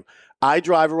tell you. I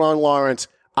drive around Lawrence.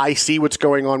 I see what's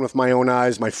going on with my own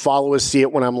eyes. My followers see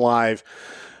it when I'm live.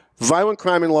 Violent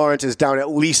crime in Lawrence is down at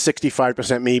least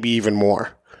 65%, maybe even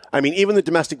more. I mean, even the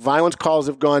domestic violence calls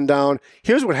have gone down.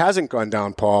 Here's what hasn't gone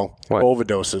down, Paul. What?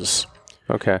 Overdoses.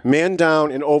 Okay. Man down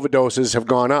and overdoses have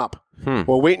gone up.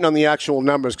 We're waiting on the actual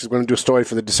numbers because we're going to do a story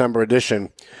for the December edition.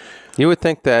 You would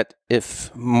think that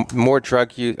if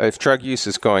drug use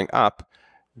is going up,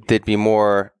 there'd be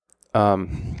more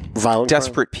Violent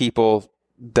desperate people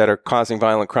that are causing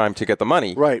violent crime to get the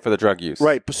money for the drug use.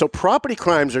 Right. So property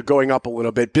crimes are going up a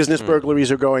little bit. Business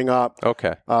burglaries are going up.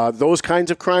 Okay. Those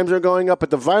kinds of crimes are going up. But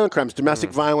the violent crimes,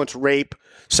 domestic violence, rape,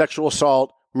 sexual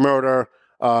assault, murder,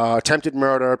 attempted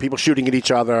murder, people shooting at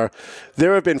each other.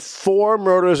 There have been 4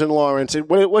 murders in Lawrence.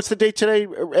 What's the date today,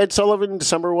 Ed Sullivan?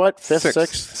 December what? 5th,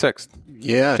 6th? 6th.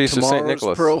 Yeah, Feast of St. tomorrow's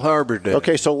Nicholas. Pearl Harbor Day.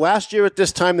 Okay, so last year at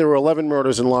this time there were 11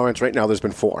 murders in Lawrence. Right now there's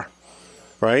been 4.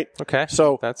 Right? Okay.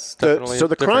 So that's definitely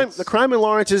the crime in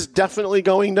Lawrence is definitely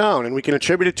going down, and we can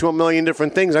attribute it to a million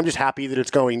different things. I'm just happy that it's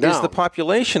going down. Is the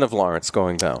population of Lawrence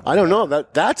going down? I don't know.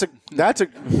 That's a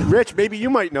Rich, maybe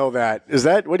you might know that. Is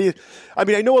that I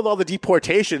mean, I know with all the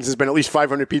deportations there's been at least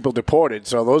 500 people deported,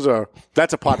 so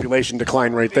that's a population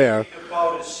decline right there.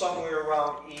 About is somewhere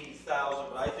around 80,000,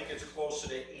 but I think it's closer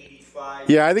to 85.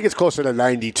 Yeah, I think it's closer to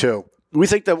 92. We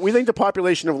think the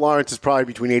population of Lawrence is probably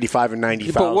between 85 and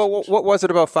 90,000. But what was it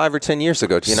about 5 or 10 years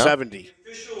ago? Do you know? 70.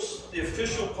 The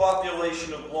official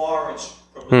population of Lawrence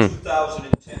from the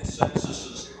 2010 census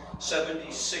is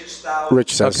 76,000.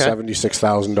 Rich says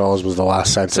 $76,000 was the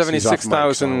last census.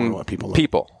 76,000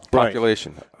 people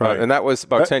population. Right. And that was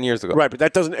about 10 years ago. Right, but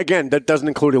that doesn't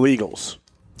include illegals.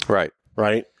 Right.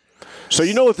 Right? So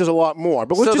you know that there's a lot more.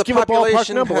 But let's just give a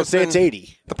ballpark number. Let's say it's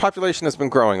 80. The population has been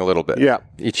growing a little bit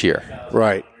each year.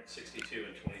 Right. 80,162 in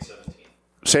 2017.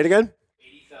 Say it again?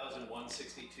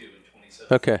 80,162 in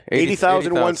 2017. Okay.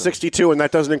 80,162, and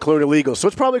that doesn't include illegals. So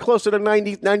it's probably closer to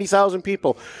 90,000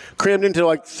 people crammed into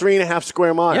like 3.5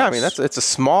 square miles. Yeah, I mean, it's a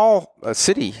small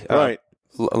city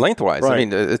lengthwise. Right. I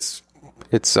mean, it's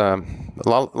a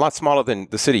lot smaller than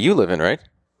the city you live in, right?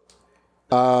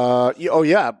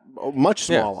 Much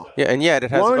smaller. Yeah, and yet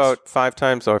it has about 5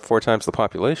 times or 4 times the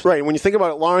population. Right. When you think about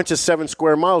it, Lawrence is 7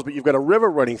 square miles, but you've got a river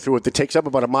running through it that takes up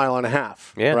about 1.5 miles.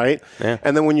 Yeah. Right. Yeah.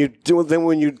 And then when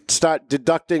you start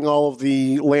deducting all of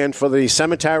the land for the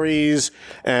cemeteries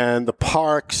and the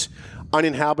parks,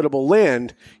 uninhabitable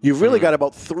land, you've really got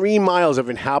about 3 miles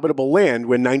of inhabitable land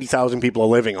where 90,000 people are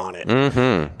living on it.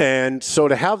 Mm-hmm. And so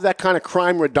to have that kind of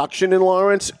crime reduction in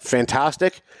Lawrence,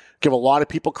 fantastic. Give a lot of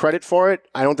people credit for it.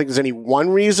 I don't think there's any one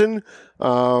reason, but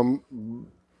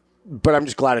I'm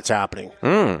just glad it's happening.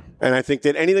 And I think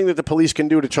that anything that the police can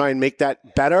do to try and make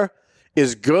that better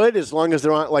is good, as long as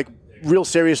there aren't like real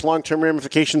serious long-term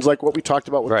ramifications like what we talked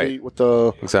about with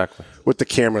the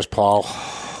cameras, Paul.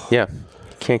 Yeah.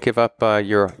 Can't give up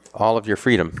all of your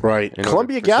freedom. Right.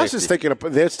 Columbia Gas is thinking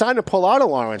they're starting to pull out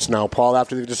of Lawrence now, Paul,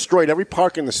 after they've destroyed every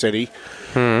park in the city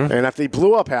and after they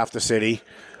blew up half the city.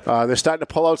 They're starting to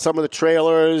pull out some of the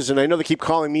trailers, and I know they keep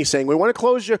calling me saying, we want to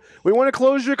close your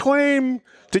claim.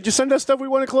 Did you send us stuff? We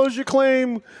want to close your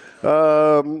claim.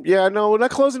 No, we're not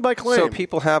closing my claim. So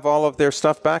people have all of their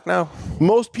stuff back now?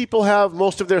 Most people have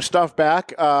most of their stuff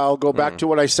back. I'll go back to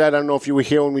what I said. I don't know if you were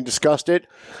here when we discussed it.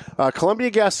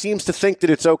 Columbia Gas seems to think that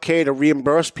it's okay to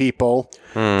reimburse people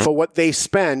for what they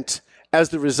spent as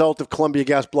the result of Columbia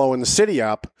Gas blowing the city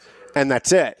up, and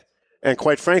that's it. And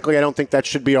quite frankly, I don't think that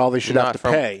should be all they should have to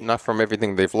pay. Not from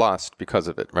everything they've lost because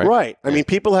of it, right? Right. I mean,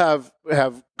 people have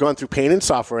gone through pain and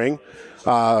suffering,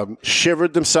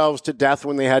 shivered themselves to death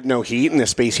when they had no heat and the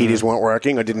space heaters weren't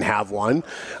working or didn't have one.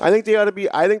 I think they ought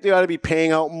to be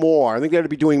paying out more. I think they ought to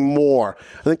be doing more.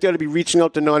 I think they ought to be reaching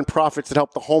out to nonprofits that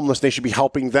help the homeless. They should be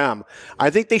helping them. I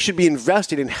think they should be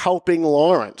invested in helping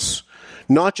Lawrence.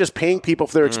 Not just paying people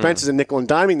for their expenses and nickel and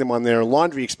diming them on their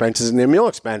laundry expenses and their meal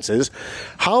expenses.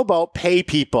 How about pay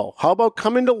people? How about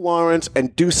come into Lawrence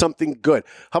and do something good?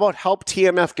 How about help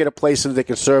TMF get a place so that they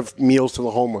can serve meals to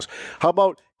the homeless? How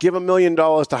about give $1 million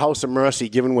to House of Mercy,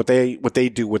 given what they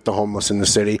do with the homeless in the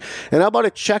city? And how about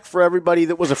a check for everybody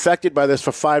that was affected by this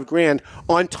for $5,000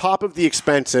 on top of the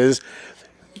expenses?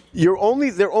 They're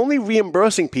only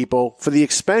reimbursing people for the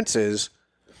expenses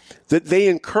that they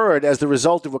incurred as the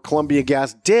result of what Columbia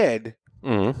Gas did,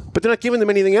 but they're not giving them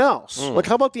anything else. Like,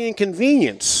 how about the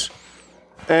inconvenience?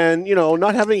 And,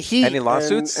 not having heat. Any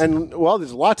lawsuits? And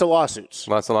there's lots of lawsuits.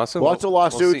 Lots of lawsuits? Lots of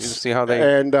lawsuits. We'll see how they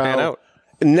pan out.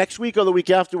 Next week or the week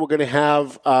after, we're going to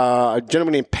have a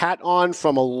gentleman named Pat on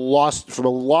from a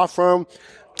law firm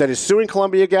that is suing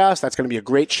Columbia Gas. That's going to be a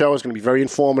great show. It's going to be very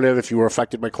informative if you were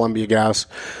affected by Columbia Gas.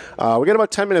 We got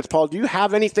about 10 minutes, Paul. Do you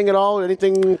have anything at all?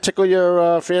 Anything tickle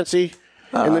your fancy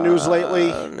in the news lately?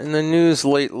 In the news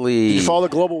lately, did you follow the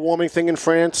global warming thing in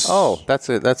France? Oh, that's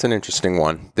an interesting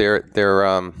one. They're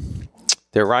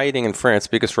rioting in France,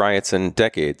 biggest riots in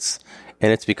decades.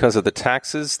 And it's because of the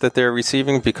taxes that they're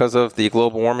receiving because of the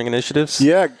global warming initiatives?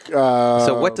 Yeah.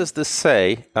 So what does this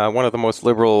say? One of the most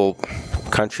liberal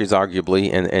countries,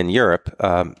 arguably, in Europe,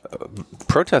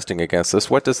 protesting against this.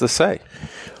 What does this say?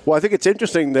 Well, I think it's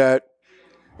interesting that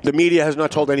the media has not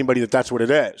told anybody that that's what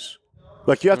it is.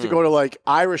 Like, you have to go to,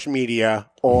 Irish media,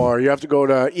 or you have to go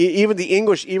to, even the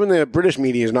English, even the British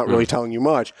media is not really telling you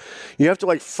much. You have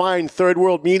to, find third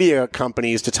world media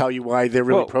companies to tell you why they're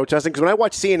really protesting. Because when I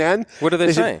watch CNN... What do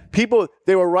they say?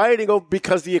 They were rioting over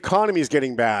because the economy is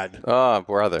getting bad. Oh,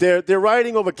 brother. They're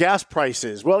rioting over gas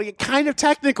prices. Well, kind of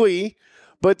technically...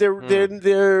 But they're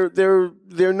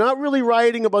not really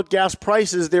rioting about gas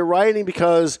prices. They're rioting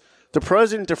because the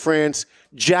president of France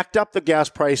jacked up the gas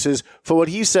prices for what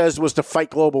he says was to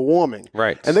fight global warming.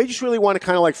 Right. And they just really want to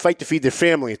kind of fight to feed their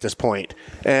family at this point.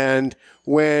 And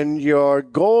when your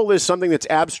goal is something that's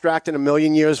abstract in a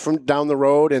million years from down the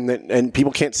road and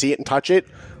people can't see it and touch it,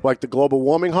 like the global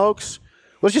warming hoax,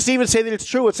 let's just even say that it's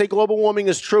true. Let's say global warming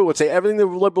is true. Let's say everything the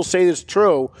liberals say is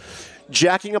true.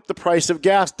 Jacking up the price of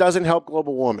gas doesn't help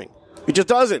global warming. It just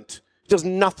doesn't. It does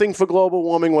nothing for global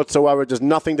warming whatsoever. It does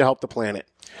nothing to help the planet.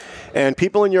 And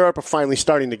people in Europe are finally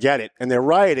starting to get it, and they're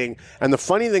rioting. And the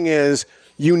funny thing is,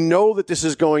 that this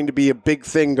is going to be a big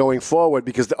thing going forward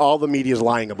because all the media is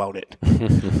lying about it.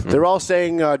 They're all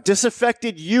saying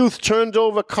disaffected youth turned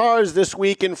over cars this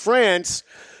week in France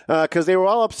because they were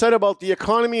all upset about the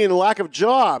economy and lack of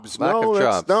jobs.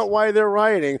 That's not why they're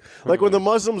rioting. Like when the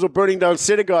Muslims were burning down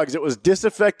synagogues, it was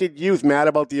disaffected youth mad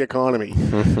about the economy.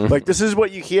 This is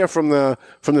what you hear from the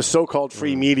so-called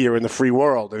free media in the free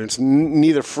world, and it's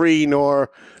neither free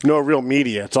nor real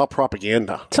media. It's all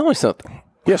propaganda. Tell me something.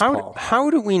 Yes, Paul. How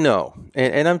do we know?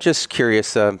 And I'm just curious,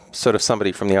 sort of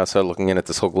somebody from the outside looking in at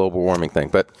this whole global warming thing,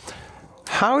 but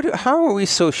how are we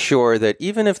so sure that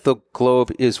even if the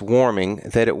globe is warming,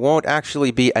 that it won't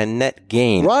actually be a net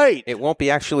gain? Right. It won't be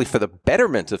actually for the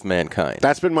betterment of mankind.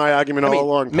 That's been my argument all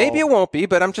along, Paul. Maybe it won't be,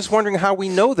 but I'm just wondering how we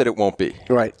know that it won't be.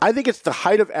 Right. I think it's the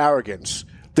height of arrogance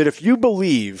that if you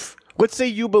believe, let's say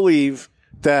you believe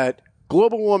that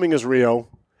global warming is real,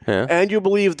 and you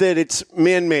believe that it's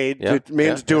man-made, that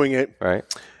man's doing it, right,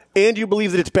 and you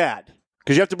believe that it's bad.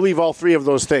 Because you have to believe all three of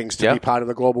those things to be part of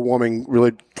the global warming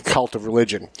cult of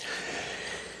religion.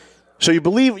 So you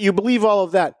believe all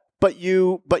of that, but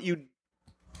you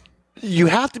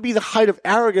have to be the height of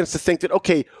arrogance to think that,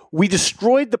 okay, we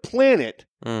destroyed the planet,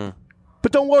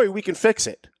 but don't worry, we can fix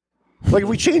it. Like if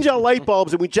we change our light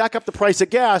bulbs and we jack up the price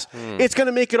of gas, it's going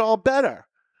to make it all better.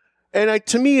 And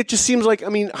to me, it just seems like,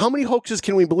 how many hoaxes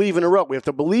can we believe in a row? We have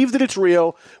to believe that it's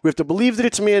real. We have to believe that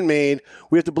it's man-made.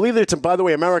 We have to believe that it's, by the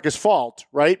way, America's fault,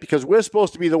 right? Because we're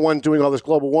supposed to be the one doing all this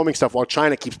global warming stuff while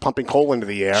China keeps pumping coal into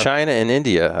the air. China and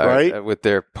India, right? With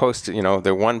their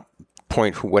their 1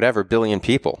 point whatever billion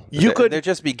people. They're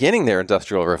just beginning their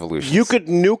industrial revolution. You could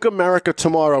nuke America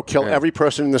tomorrow, kill every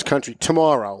person in this country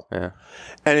tomorrow. Yeah.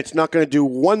 And it's not going to do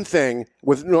one thing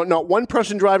with not one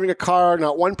person driving a car,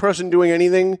 not one person doing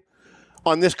anything.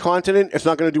 On this continent, it's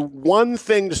not going to do one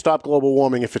thing to stop global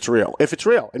warming if it's real. If it's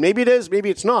real. And maybe it is,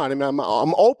 maybe it's not. I'm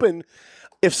open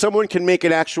if someone can make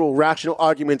an actual rational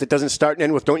argument that doesn't start and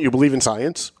end with, don't you believe in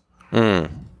science?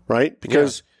 Right?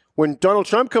 Because when Donald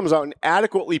Trump comes out and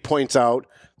adequately points out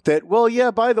that, well,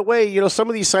 yeah, by the way, some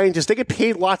of these scientists, they get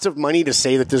paid lots of money to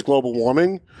say that there's global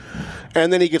warming.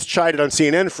 And then he gets chided on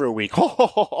CNN for a week.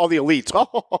 All the elites.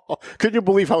 Could you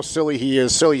believe how silly he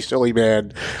is? Silly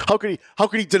man. How could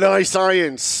he deny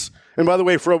science? And by the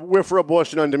way, we're for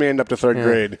abortion on demand up to third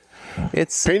grade.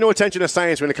 Pay no attention to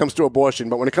science when it comes to abortion,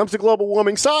 but when it comes to global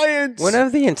warming, science! Whenever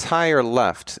the entire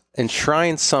left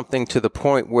enshrines something to the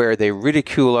point where they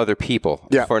ridicule other people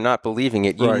for not believing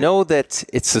it, you know that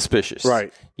it's suspicious.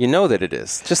 Right. You know that it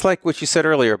is. Just like what you said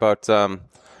earlier about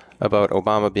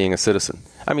Obama being a citizen.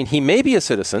 I mean, he may be a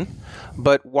citizen,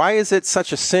 but why is it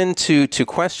such a sin to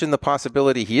question the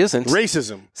possibility he isn't?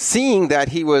 Racism. Seeing that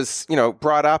he was,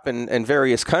 brought up in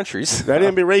various countries. That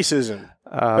didn't be racism.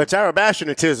 It's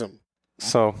Arabashianitism.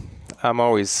 So I'm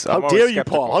always How dare you,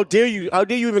 Paul? How dare you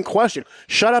even question?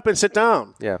 Shut up and sit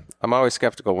down. Yeah, I'm always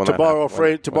skeptical when to borrow a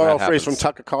phrase from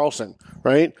Tucker Carlson,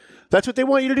 right? That's what they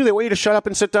want you to do. They want you to shut up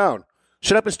and sit down.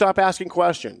 Shut up and stop asking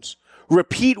questions.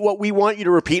 Repeat what we want you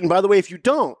to repeat. And by the way, if you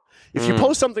don't, if you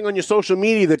post something on your social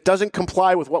media that doesn't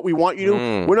comply with what we want you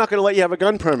to, we're not going to let you have a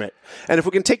gun permit. And if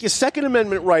we can take your Second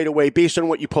Amendment right away based on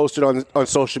what you posted on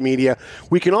social media,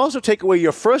 we can also take away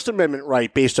your First Amendment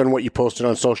right based on what you posted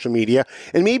on social media,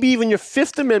 and maybe even your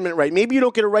Fifth Amendment right. Maybe you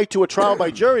don't get a right to a trial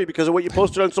by jury because of what you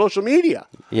posted on social media.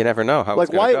 You never know how it's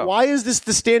going to go. Why is this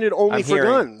the standard only for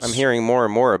guns? I'm hearing more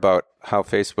and more about how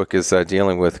Facebook is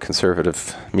dealing with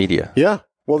conservative media. Yeah.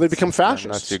 Well, they become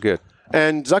fascists. Not too good.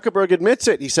 And Zuckerberg admits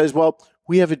it. He says, well,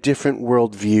 we have a different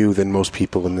worldview than most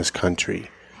people in this country.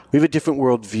 We have a different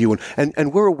worldview,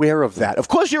 and we're aware of that. Of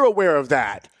course you're aware of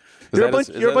that. Is that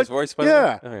his voice, by the way?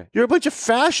 Yeah. Okay. You're a bunch of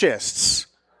fascists.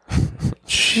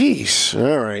 Jeez.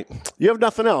 All right. You have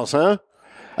nothing else, huh?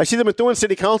 I see the Methuen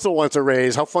City Council wants a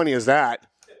raise. How funny is that?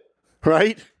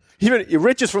 Right? Even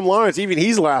Rich is from Lawrence. Even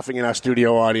he's laughing in our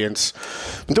studio audience.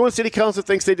 Methuen City Council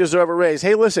thinks they deserve a raise.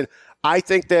 Hey, listen, I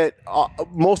think that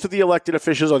most of the elected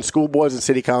officials on school boards and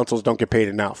city councils don't get paid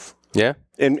enough. Yeah.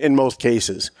 In most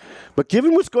cases. But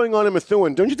given what's going on in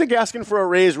Methuen, don't you think asking for a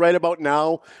raise right about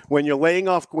now when you're going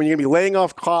to be laying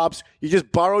off cops, you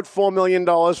just borrowed $4 million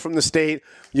from the state,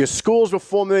 your schools were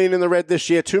 $4 million in the red this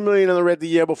year, $2 million in the red the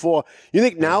year before. You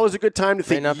think now is a good time to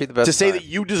say that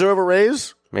you deserve a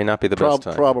raise? May not be the best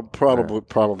time.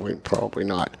 Probably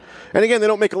not. And again, they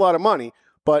don't make a lot of money,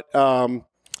 but Jim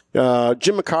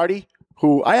McCarty,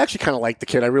 who I actually kind of like the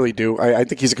kid, I really do. I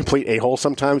think he's a complete a-hole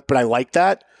sometimes, but I like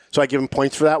that. So I give him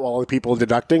points for that while other people are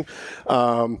deducting.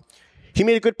 He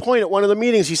made a good point at one of the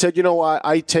meetings. He said,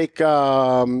 I take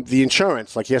the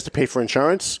insurance. Like he has to pay for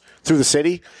insurance through the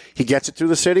city. He gets it through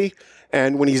the city.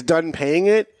 And when he's done paying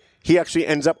it, he actually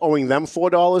ends up owing them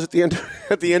 $4 at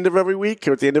the end of every week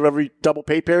or at the end of every double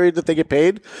pay period that they get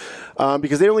paid.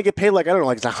 Because they only get paid like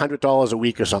it's $100 a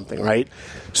week or something, right?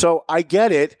 So I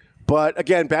get it. But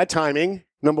again, bad timing,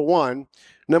 number one.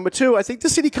 Number two, I think the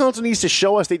city council needs to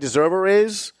show us they deserve a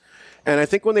raise. And I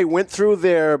think when they went through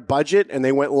their budget and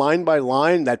they went line by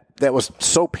line, that was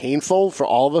so painful for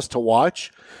all of us to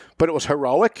watch. But it was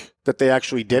heroic that they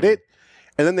actually did it.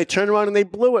 And then they turned around and they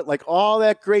blew it, like all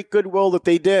that great goodwill that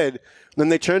they did. And then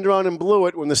they turned around and blew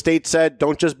it when the state said,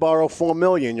 don't just borrow $4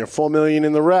 million. You're $4 million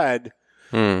in the red.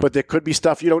 But there could be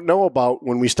stuff you don't know about.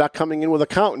 When we start coming in with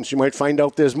accountants, you might find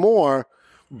out there's more.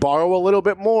 Borrow a little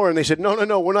bit more. And they said,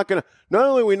 no, we're not going to, not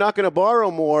only are we not going to borrow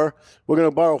more, we're going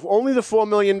to borrow only the $4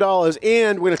 million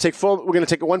and we're going to take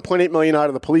 $1.8 million out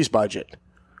of the police budget.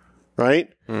 Right?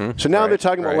 So now they're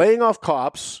talking about laying off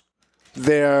cops.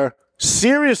 They're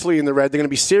seriously in the red. They're going to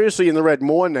be seriously in the red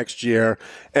more next year.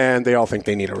 And they all think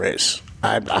they need a raise.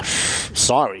 I'm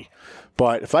sorry.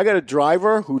 But if I got a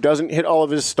driver who doesn't hit all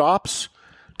of his stops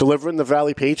delivering the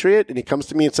Valley Patriot and he comes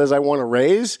to me and says, I want a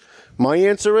raise, my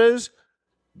answer is,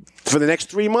 for the next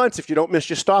 3 months, if you don't miss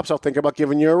your stops, I'll think about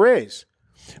giving you a raise.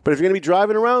 But if you're going to be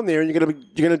driving around there and you're going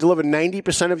to deliver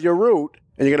 90% of your route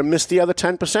and you're going to miss the other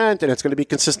 10% and it's going to be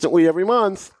consistently every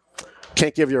month,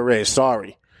 can't give you a raise.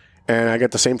 Sorry. And I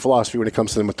get the same philosophy when it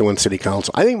comes to the Methuen City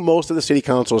Council. I think most of the city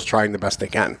council is trying the best they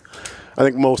can. I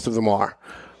think most of them are.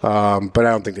 But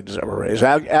I don't think they deserve a raise.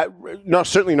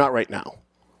 Certainly not right now.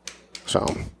 So,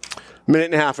 minute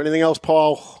and a half. Anything else,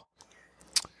 Paul?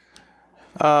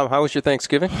 How was your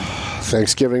Thanksgiving?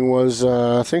 Thanksgiving was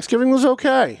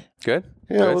okay. Good?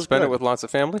 Yeah, Spend it with lots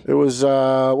of family? It was,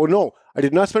 no. I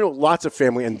did not spend it with lots of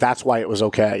family, and that's why it was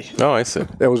okay. Oh, I see.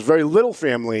 There was very little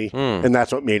family, and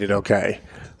that's what made it okay.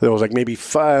 There was like maybe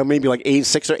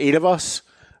 6 or 8 of us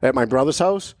at my brother's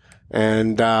house,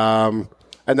 and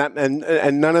And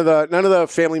none of the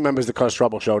family members that caused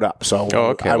trouble showed up. So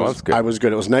I was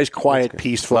good. It was nice, quiet,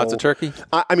 peaceful. Lots of turkey.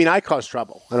 I caused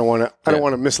trouble. I don't want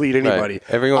to mislead anybody.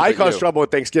 Right. I caused trouble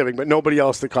at Thanksgiving, but nobody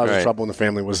else that causes trouble in the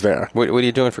family was there. What are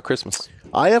you doing for Christmas?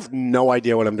 I have no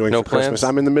idea what I'm doing for plans? Christmas.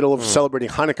 I'm in the middle of celebrating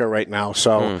Hanukkah right now.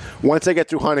 So once I get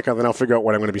through Hanukkah, then I'll figure out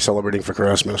what I'm going to be celebrating for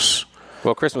Christmas.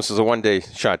 Well, Christmas is a one-day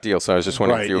shot deal, so I was just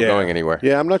wondering if you were going anywhere.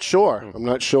 Yeah, I'm not sure. We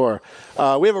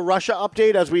have a Russia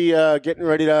update as we getting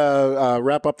ready to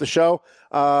wrap up the show.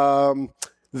 Robert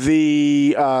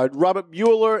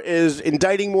Mueller is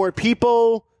indicting more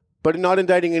people, but not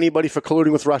indicting anybody for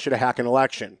colluding with Russia to hack an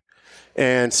election.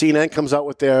 And CNN comes out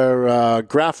with their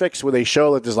graphics where they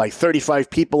show that there's like 35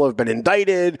 people have been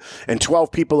indicted and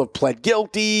 12 people have pled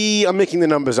guilty. I'm making the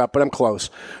numbers up, but I'm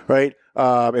close, right?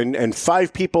 And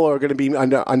 5 people are going to be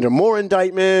under more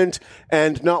indictment,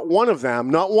 and not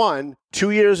one,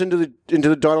 2 years into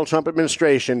the Donald Trump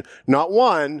administration, not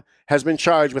one has been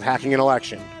charged with hacking an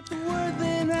election.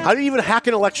 How do you even hack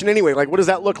an election anyway? Like, what does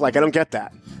that look like? I don't get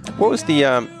that. What was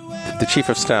the chief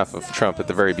of staff of Trump at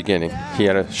the very beginning? He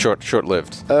had a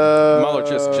short-lived. Mueller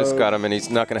just got him, and he's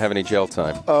not going to have any jail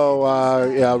time.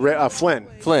 Flynn.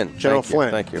 General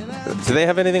Flynn. Thank you. Do they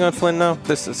have anything on Flynn now?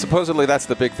 Supposedly that's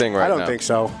the big thing right now. I don't think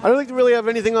so. I don't think they really have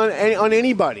anything on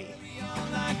anybody.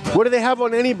 What do they have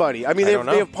on anybody? I mean, they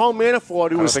have Paul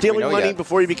Manafort, who was stealing money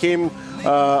before he became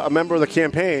a member of the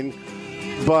campaign.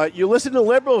 But you listen to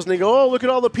liberals, and they go, oh, look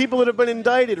at all the people that have been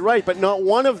indicted. Right, but not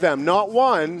one of them, not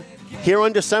one, here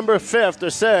on December 5th or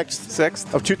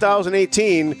 6th of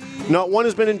 2018, not one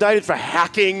has been indicted for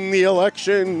hacking the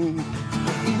election,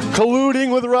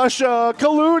 colluding with Russia,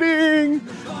 colluding.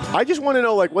 I just want to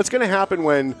know, like, what's going to happen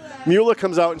when Mueller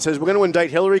comes out and says, we're going to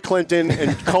indict Hillary Clinton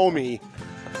and Comey,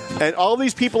 and all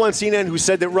these people on CNN who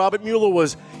said that Robert Mueller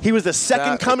was the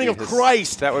second coming of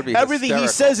Christ. That would be everything hysterical. He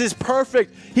says is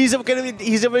perfect. He's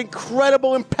of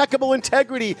incredible, impeccable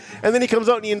integrity. And then he comes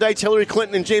out and he indicts Hillary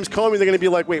Clinton and James Comey. They're going to be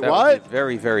like, wait, that what? Would be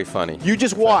very, very funny. You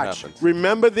just watch.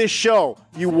 Remember this show.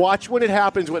 You watch when it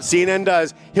happens, what CNN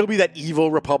does. He'll be that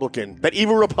evil Republican. That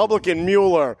evil Republican,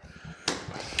 Mueller.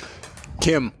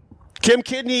 Kim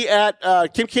Kidney at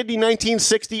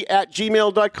KimKidney1960 at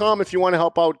gmail.com if you want to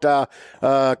help out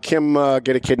Kim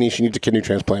get a kidney. She needs a kidney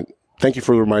transplant. Thank you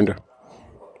for the reminder.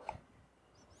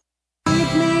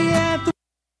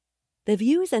 The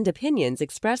views and opinions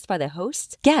expressed by the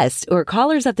hosts, guests, or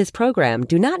callers of this program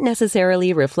do not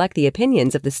necessarily reflect the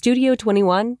opinions of the Studio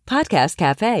 21 Podcast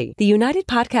Cafe, the United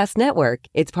Podcast Network,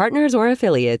 its partners, or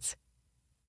affiliates.